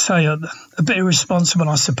I say, a bit irresponsible,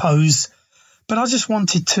 I suppose. But I just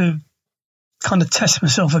wanted to kind of test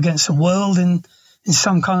myself against the world in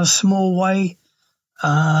some kind of small way.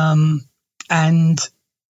 And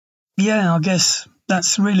yeah, I guess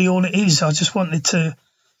that's really all it is. I just wanted to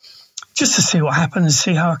see what happened and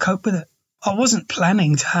see how I cope with it. I wasn't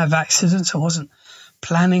planning to have accidents. I wasn't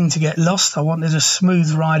planning to get lost. I wanted a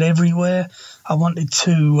smooth ride everywhere. I wanted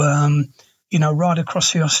to, ride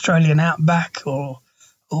across the Australian outback or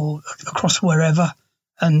across wherever.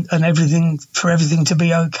 And everything to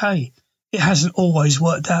be okay. It hasn't always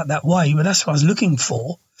worked out that way, but that's what I was looking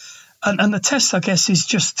for. And the test, I guess, is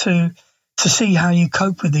just to see how you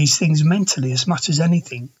cope with these things mentally as much as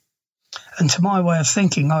anything. And to my way of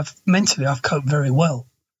thinking, I've coped very well.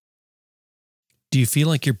 Do you feel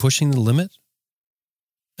like you're pushing the limit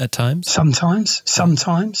at times?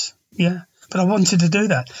 Sometimes, yeah. But I wanted to do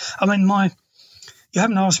that. I mean, you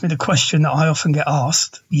haven't asked me the question that I often get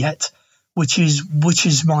asked yet, which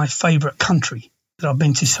is my favourite country that I've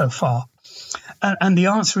been to so far, and the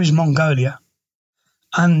answer is Mongolia,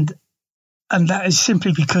 and that is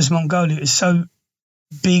simply because Mongolia is so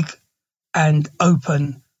big and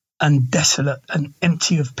open and desolate and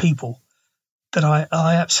empty of people that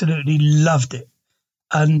I absolutely loved it,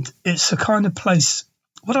 and it's the kind of place.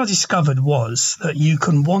 What I discovered was that you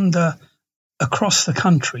can wander across the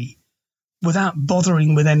country without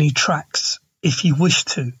bothering with any tracks if you wish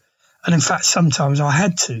to. And in fact, sometimes I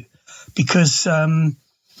had to, because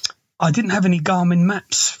I didn't have any Garmin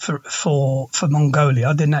maps for Mongolia.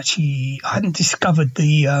 I hadn't discovered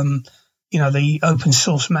the the open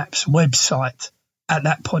source maps website at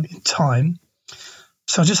that point in time.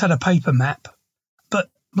 So I just had a paper map. But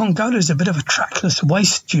Mongolia is a bit of a trackless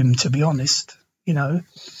waste, Jim, to be honest.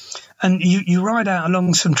 And you ride out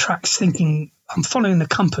along some tracks thinking I'm following the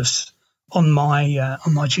compass on my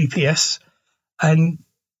GPS, and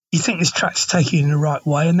you think this track's taking you in the right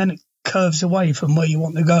way, and then it curves away from where you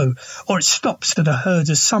want to go, or it stops at a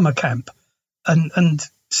herder's summer camp, and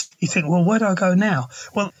you think, well, where do I go now?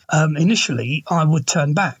 Well, initially I would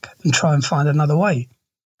turn back and try and find another way,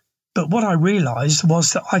 but what I realised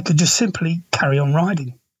was that I could just simply carry on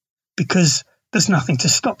riding because there's nothing to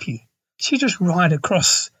stop you. So you just ride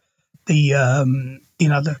across the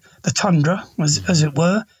the tundra, as it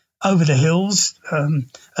were, over the hills,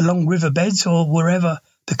 along riverbeds, or wherever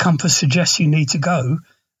the compass suggests you need to go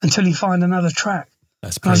until you find another track.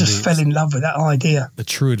 I just fell in love with that idea. A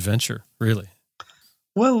true adventure, really.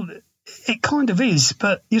 Well, it kind of is,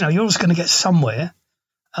 but you're always going to get somewhere.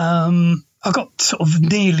 I got sort of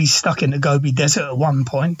nearly stuck in the Gobi Desert at one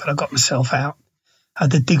point, but I got myself out. I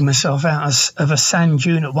had to dig myself out of a sand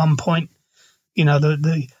dune at one point.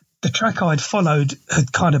 The track I'd followed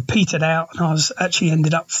had kind of petered out, and I was actually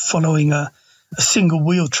ended up following a single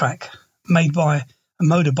wheel track made by a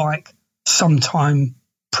motorbike sometime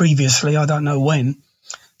previously, I don't know when,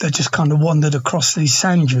 that just kind of wandered across these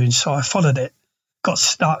sand dunes. So I followed it, got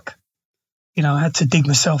stuck. I had to dig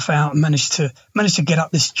myself out and managed to get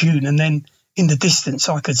up this dune, and then in the distance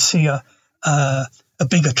I could see a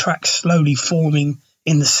bigger track slowly forming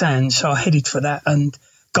in the sand. So I headed for that and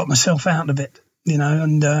got myself out of it,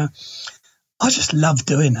 and I just loved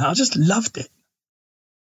doing that. I just loved it.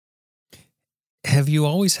 Have you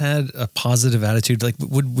always had a positive attitude? Like,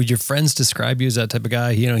 would your friends describe you as that type of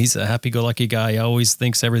guy? He's a happy-go-lucky guy. He always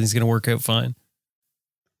thinks everything's going to work out fine.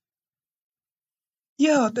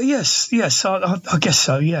 Yeah. Yes. I guess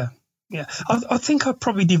so. Yeah. Yeah. I think I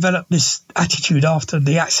probably developed this attitude after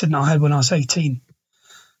the accident I had when I was 18.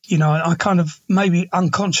 You know, I kind of maybe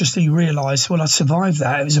unconsciously realised, well, I survived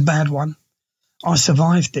that. It was a bad one. I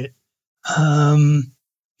survived it.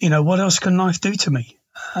 You know, what else can life do to me?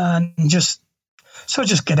 And just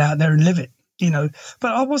get out there and live it, you know.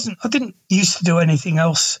 But I didn't used to do anything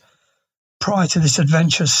else prior to this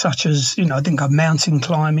adventure, such as, you know, I didn't go mountain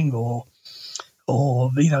climbing or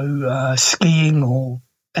you know, skiing or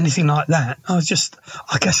anything like that. I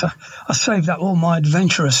guess I saved up all my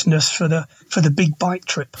adventurousness for the big bike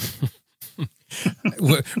trip.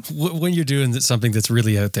 When you're doing something that's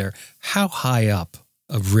really out there, how high up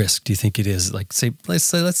of risk do you think it is? Like, let's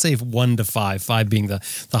say 1 to 5, 5 being the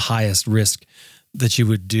highest risk that you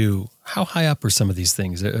would do. How high up are some of these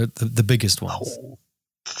things? The biggest ones?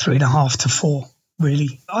 3.5 to 4,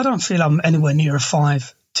 really. I don't feel I'm anywhere near a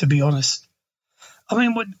 5, to be honest. I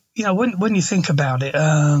mean, when you think about it,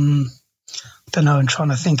 I don't know. I'm trying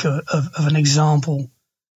to think of an example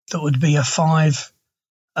that would be a 5.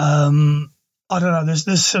 I don't know.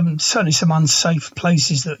 There's certainly some unsafe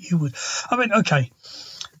places that you would. I mean, okay,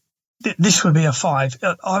 this would be a 5.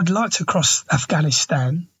 I'd like to cross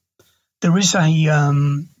Afghanistan. There is a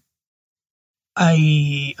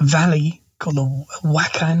valley called the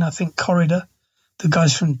Wakhan, I think, corridor that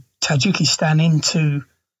goes from Tajikistan into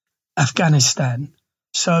Afghanistan.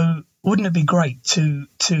 So wouldn't it be great to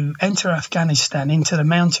enter Afghanistan into the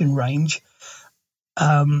mountain range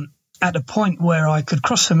at a point where I could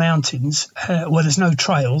cross the mountains where there's no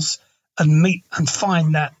trails and meet and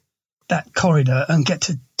find that corridor and get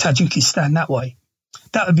to Tajikistan that way?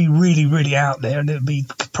 That would be really, really out there, and it would be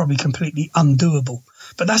probably completely undoable.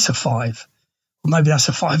 But that's a 5. Or maybe that's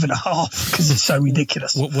a 5.5 because it's so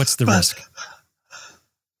ridiculous. What's the risk?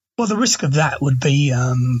 Well, the risk of that would be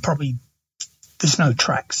probably there's no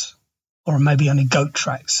tracks, or maybe only goat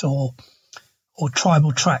tracks or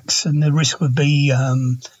tribal tracks, and the risk would be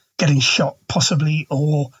getting shot possibly,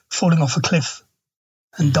 or falling off a cliff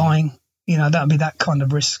and dying. You know, that would be that kind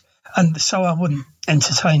of risk. And so I wouldn't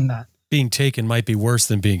entertain that. Being taken might be worse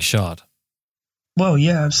than being shot. Well,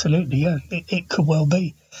 yeah, absolutely. Yeah, it could well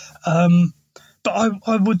be. But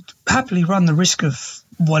I would happily run the risk of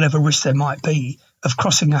whatever risk there might be of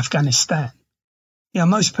crossing Afghanistan. You know,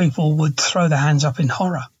 most people would throw their hands up in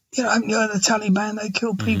horror. You know, haven't you heard of the Taliban? They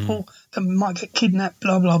kill people that might get kidnapped,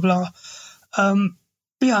 blah, blah, blah.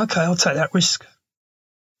 Yeah, okay, I'll take that risk.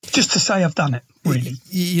 Just to say I've done it, really.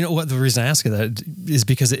 You know what? The reason I ask you that is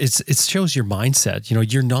because it shows your mindset. You know,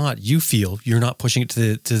 you're not pushing it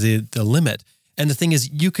to the limit. And the thing is,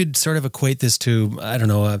 you could sort of equate this to, I don't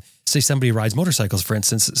know, say somebody rides motorcycles, for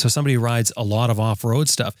instance. So somebody rides a lot of off-road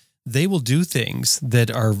stuff. They will do things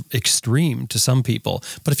that are extreme to some people.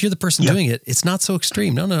 But if you're the person doing it, it's not so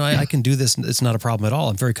extreme. No, I can do this. It's not a problem at all.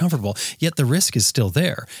 I'm very comfortable. Yet the risk is still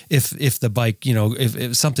there. If the bike, you know,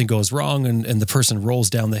 if something goes wrong and the person rolls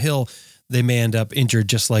down the hill, they may end up injured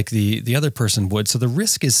just like the other person would. So the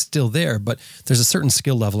risk is still there, but there's a certain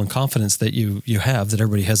skill level and confidence that you have that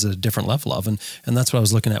everybody has a different level of. And that's what I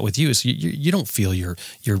was looking at with you. So you don't feel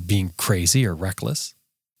you're being crazy or reckless.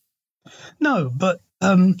 No, but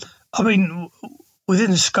I mean, within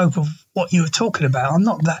the scope of what you were talking about, I'm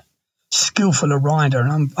not that skillful a rider,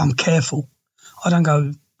 and I'm careful. I don't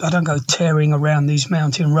go tearing around these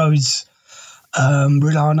mountain roads,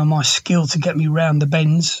 relying on my skill to get me round the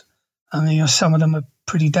bends. I mean, some of them are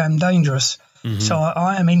pretty damn dangerous. Mm-hmm. So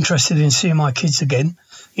I am interested in seeing my kids again,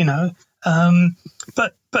 you know.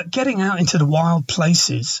 But getting out into the wild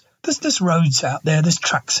places, there's roads out there, there's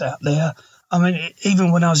tracks out there. I mean,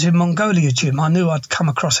 even when I was in Mongolia, Jim, I knew I'd come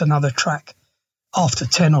across another track after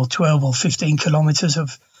 10 or 12 or 15 kilometres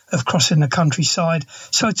of crossing the countryside.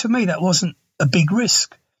 So to me, that wasn't a big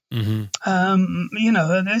risk. Mm-hmm. You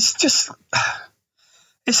know, and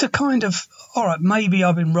it's a kind of, all right, maybe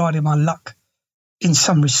I've been riding my luck in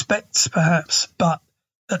some respects, perhaps, but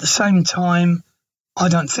at the same time, I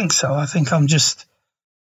don't think so. I think I'm just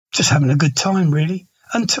having a good time, really.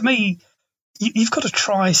 And to me, you've got to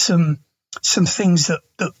try some things that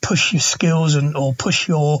push your skills or push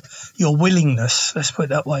your willingness, let's put it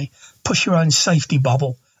that way, push your own safety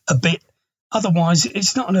bubble a bit. Otherwise,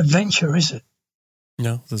 it's not an adventure, is it?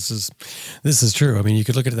 No, this is true. I mean, you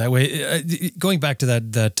could look at it that way. Going back to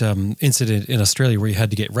that incident in Australia where you had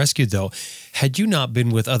to get rescued, though, had you not been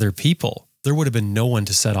with other people, there would have been no one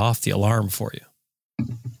to set off the alarm for you.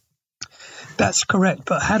 That's correct.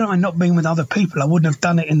 But had I not been with other people, I wouldn't have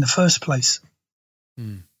done it in the first place.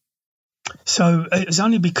 So it was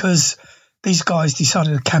only because these guys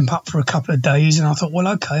decided to camp up for a couple of days, and I thought, well,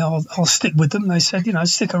 okay, I'll stick with them. They said, you know,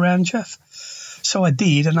 stick around, Geoff. So I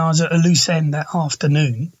did, and I was at a loose end that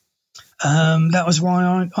afternoon. that was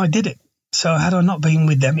why I did it. So had I not been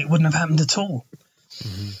with them, it wouldn't have happened at all.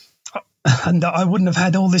 Mm-hmm. And I wouldn't have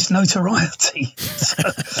had all this notoriety,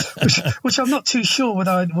 which I'm not too sure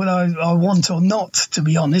whether I want or not, to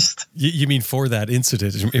be honest. You mean for that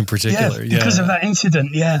incident in particular? Yeah, because of that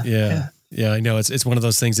incident, yeah. Yeah, I know. It's one of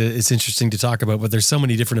those things that it's interesting to talk about, but there's so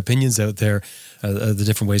many different opinions out there, the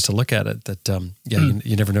different ways to look at it that,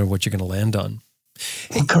 you never know what you're going to land on.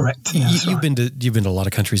 Hey, correct. Yeah, you've been to a lot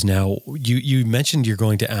of countries now. You mentioned you're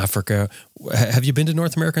going to Africa. Have you been to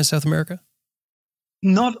North America and South America?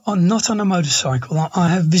 Not on a motorcycle. I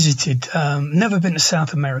have visited. Never been to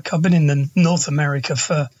South America. I've been in North America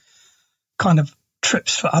for kind of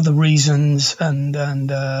trips for other reasons and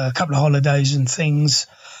a couple of holidays and things.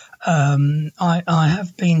 I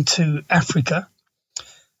have been to Africa.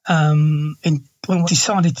 When we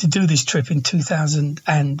decided to do this trip in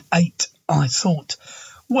 2008, I thought,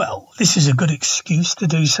 well, this is a good excuse to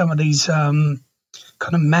do some of these kind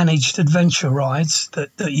of managed adventure rides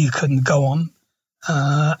that you can go on.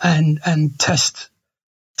 And test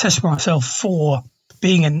myself for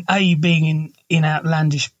being in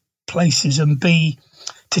outlandish places, and B,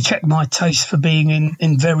 to check my taste for being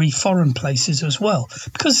in very foreign places as well,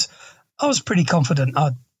 because I was pretty confident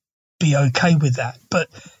I'd be okay with that, but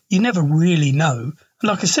you never really know.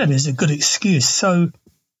 Like I said, it's a good excuse. So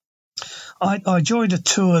I joined a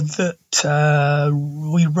tour that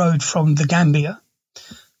we rode from the Gambia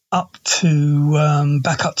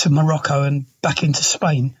back up to Morocco and back into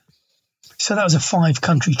Spain. So that was a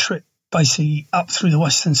 5-country trip, basically up through the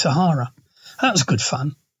Western Sahara. That was good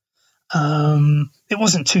fun. It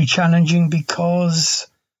wasn't too challenging because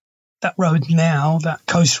that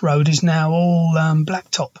coast road is now all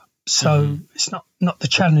blacktop. So it's not the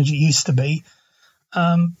challenge it used to be.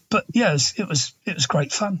 But yes, it was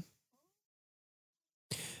great fun.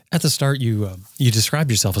 At the start, you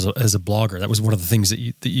described yourself as a blogger. That was one of the things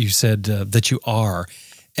that you said that you are.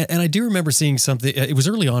 And I do remember seeing something. It was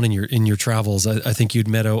early on in your travels. I think you'd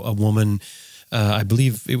met a woman. I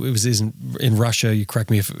believe it was in Russia. You correct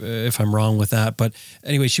me if I'm wrong with that. But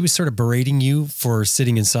anyway, she was sort of berating you for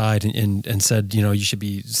sitting inside and said, you should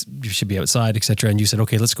be outside, etc. And you said,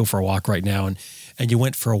 okay, let's go for a walk right now. And you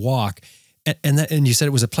went for a walk. And you said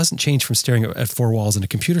it was a pleasant change from staring at four walls and a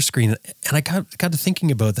computer screen. And I got to thinking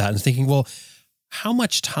about that and thinking, well, how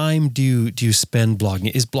much time do you spend blogging?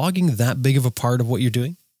 Is blogging that big of a part of what you're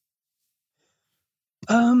doing?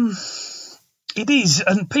 It is,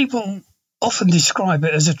 and people often describe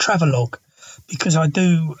it as a travelogue, because I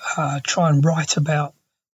do try and write about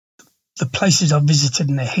the places I've visited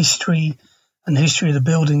and their history and the history of the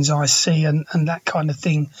buildings I see and that kind of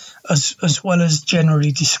thing, as well as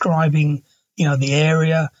generally describing, the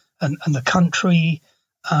area and the country.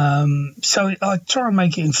 So I try and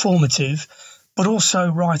make it informative, but also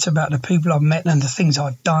write about the people I've met and the things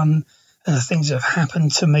I've done and the things that have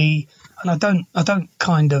happened to me. And I don't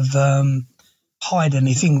kind of hide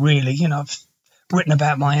anything really. I've written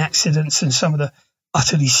about my accidents and some of the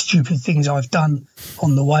utterly stupid things I've done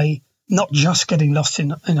on the way. Not just getting lost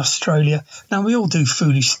in Australia. Now, we all do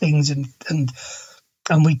foolish things and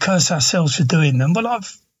we curse ourselves for doing them, but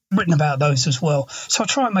I've written about those as well. So I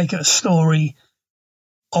try and make it a story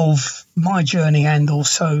of my journey and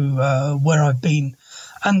also where I've been.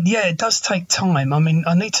 And yeah, it does take time. I mean,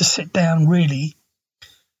 I need to sit down really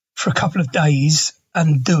for a couple of days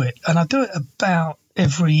and do it. And I do it about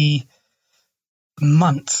every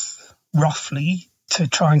month, roughly, to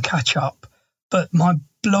try and catch up. But my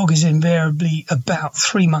blog is invariably about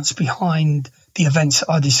 3 months behind the events that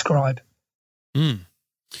I describe.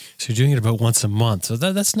 So you're doing it about once a month. So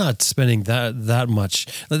that's not spending that much.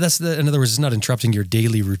 In other words, it's not interrupting your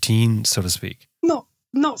daily routine, so to speak.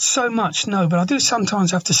 Not so much, no. But I do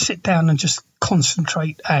sometimes have to sit down and just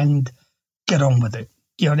concentrate and get on with it.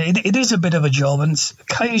 It is a bit of a job, and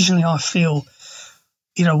occasionally I feel,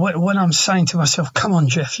 when I'm saying to myself, "Come on,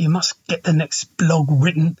 Geoff, you must get the next blog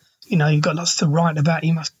written. You've got lots to write about.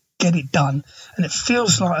 You must get it done." And it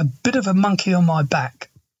feels like a bit of a monkey on my back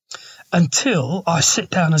until I sit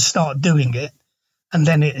down and start doing it, and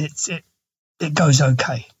then it goes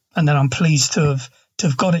okay. And then I'm pleased to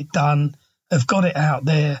have got it done. I've got it out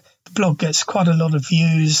there. The blog gets quite a lot of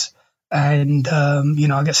views, and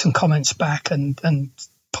I get some comments back and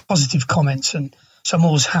positive comments, and so I'm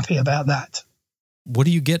always happy about that. What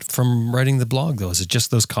do you get from writing the blog, though? Is it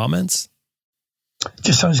just those comments?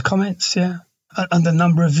 Just those comments, yeah, and the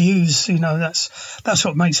number of views. That's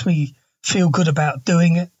what makes me feel good about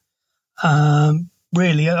doing it.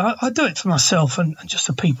 Really, I do it for myself and just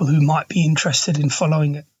the people who might be interested in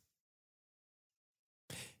following it.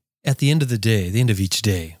 At the end of the day, the end of each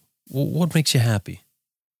day, what makes you happy?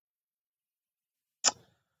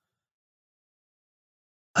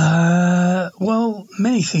 Well,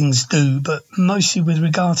 many things do, but mostly with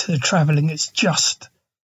regard to the travelling, it's just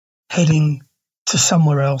heading to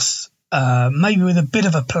somewhere else, maybe with a bit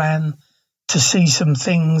of a plan to see some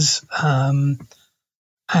things, and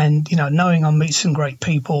knowing I'll meet some great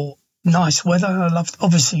people. Nice weather.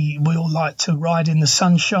 Obviously, we all like to ride in the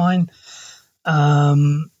sunshine.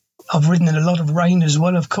 I've ridden in a lot of rain as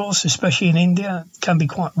well, of course, especially in India. It can be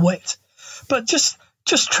quite wet, but just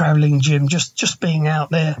travelling, Jim, just being out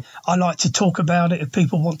there. I like to talk about it. If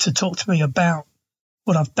people want to talk to me about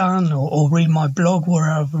what I've done or read my blog where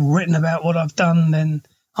I've written about what I've done, then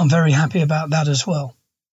I'm very happy about that as well.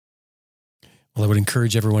 Well, I would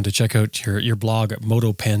encourage everyone to check out your blog at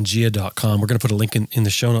motopangea.com. We're going to put a link in the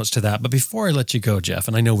show notes to that. But before I let you go, Geoff,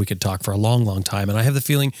 and I know we could talk for a long, long time, and I have the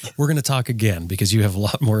feeling we're going to talk again because you have a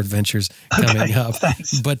lot more adventures coming up.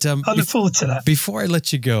 Thanks. But I look forward to that. Before I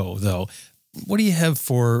let you go, though, what do you have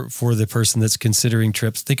for the person that's considering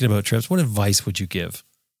trips, thinking about trips? What advice would you give?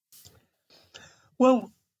 Well,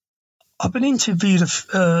 I've been interviewed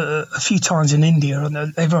a few times in India,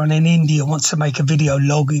 and everyone in India wants to make a video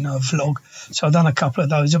log, a vlog. So I've done a couple of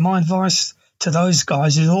those. And my advice to those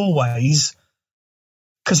guys is always,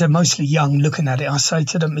 because they're mostly young looking at it, I say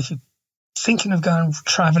to them, if you're thinking of going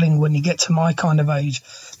traveling when you get to my kind of age,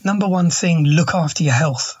 number one thing, look after your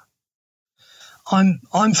health.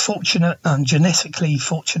 I'm fortunate, I'm genetically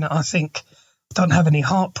fortunate, I think. I don't have any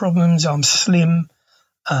heart problems. I'm slim.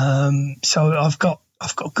 So I've got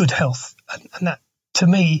good health, and that, to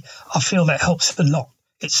me, I feel that helps a lot.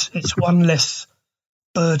 It's one less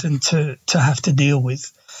burden to have to deal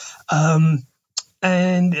with. And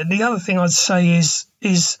the other thing I'd say is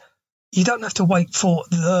you don't have to wait for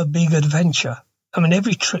the big adventure. I mean,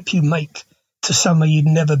 every trip you make to somewhere you've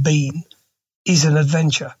never been is an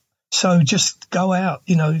adventure. So just go out.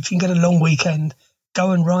 If you can get a long weekend,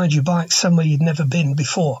 go and ride your bike somewhere you've never been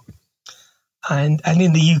before. And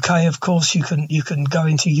in the UK, of course, you can go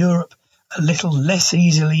into Europe a little less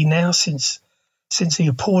easily now since the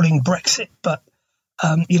appalling Brexit. But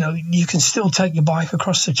you can still take your bike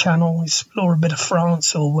across the Channel, explore a bit of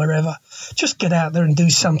France or wherever. Just get out there and do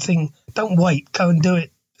something. Don't wait. Go and do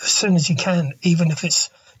it as soon as you can, even if it's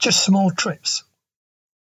just small trips.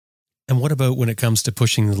 And what about when it comes to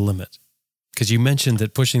pushing the limit? Because you mentioned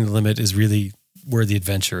that pushing the limit is really where the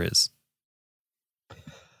adventure is.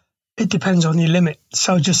 It depends on your limit.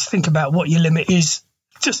 So just think about what your limit is.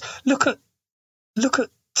 Just look at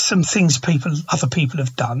some things other people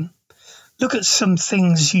have done. Look at some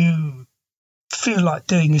things you feel like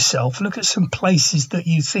doing yourself. Look at some places that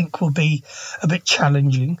you think will be a bit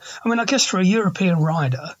challenging. I mean, I guess for a European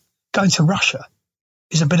rider, going to Russia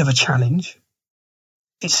is a bit of a challenge.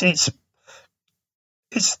 It's a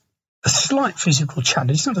slight physical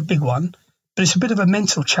challenge, it's not a big one, but it's a bit of a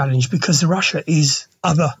mental challenge because Russia is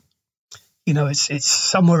other. It's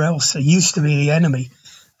somewhere else. It used to be the enemy.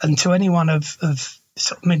 And to anyone of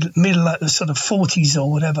sort of middle sort of 40s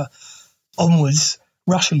or whatever onwards,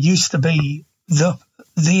 Russia used to be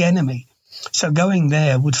the enemy. So going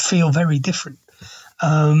there would feel very different.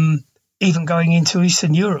 Even going into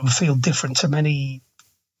Eastern Europe would feel different to many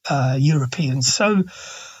Europeans. So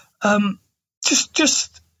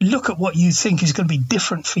just look at what you think is going to be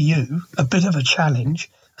different for you, a bit of a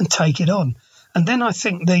challenge, and take it on. And then I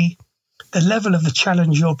think the level of the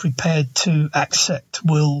challenge you're prepared to accept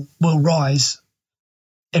will rise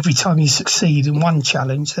every time you succeed in one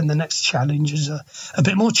challenge. Then the next challenge is a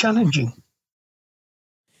bit more challenging.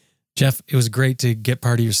 Geoff, it was great to get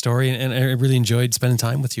part of your story, and I really enjoyed spending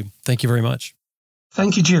time with you. Thank you very much.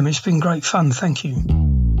 Thank you, Jim. It's been great fun. Thank you.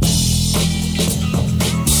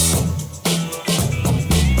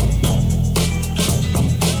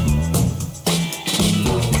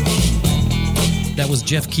 That was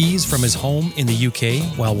Geoff Keys from his home in the UK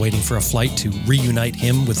while waiting for a flight to reunite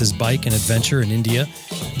him with his bike and adventure in India.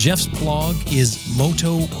 Geoff's blog is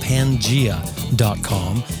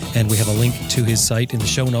motopangea.com, and we have a link to his site in the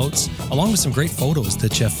show notes, along with some great photos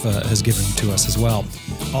that Geoff has given to us as well.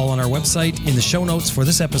 All on our website in the show notes for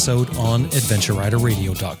this episode on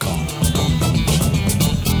adventureriderradio.com.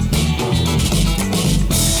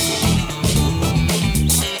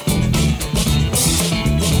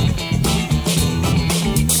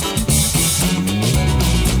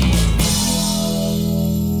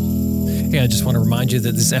 I just want to remind you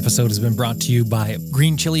that this episode has been brought to you by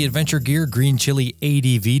Green Chili Adventure Gear,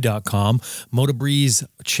 greenchiliadv.com, Motobreeze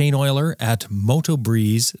Chain Oiler at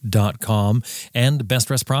motobreeze.com, and Best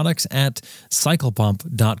Rest Products at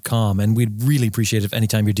cyclepump.com. And we'd really appreciate it if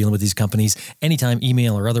anytime you're dealing with these companies, anytime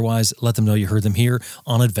email or otherwise, let them know you heard them here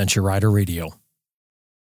on Adventure Rider Radio.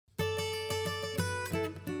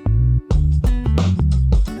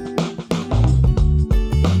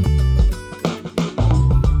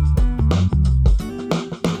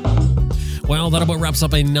 that about wraps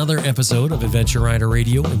up another episode of Adventure Rider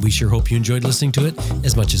Radio, and we sure hope you enjoyed listening to it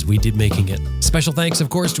as much as we did making it. Special thanks, of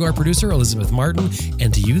course, to our producer, Elizabeth Martin,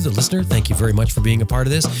 and to you, the listener. Thank you very much for being a part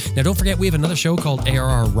of this. Now, don't forget, we have another show called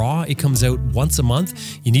ARR Raw. It comes out once a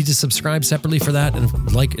month. You need to subscribe separately for that,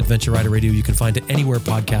 and like Adventure Rider Radio, you can find it anywhere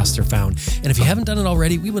podcasts are found. And if you haven't done it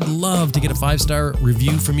already, we would love to get a 5-star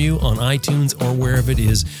review from you on iTunes or wherever it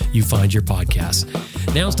is you find your podcasts.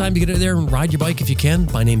 Now it's time to get out there and ride your bike if you can.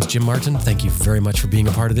 My name's Jim Martin. Thank you very much for being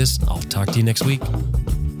a part of this. I'll talk to you next week.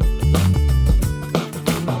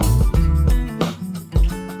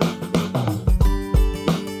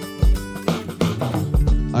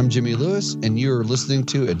 I'm Jimmy Lewis, and you're listening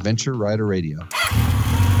to Adventure Rider Radio.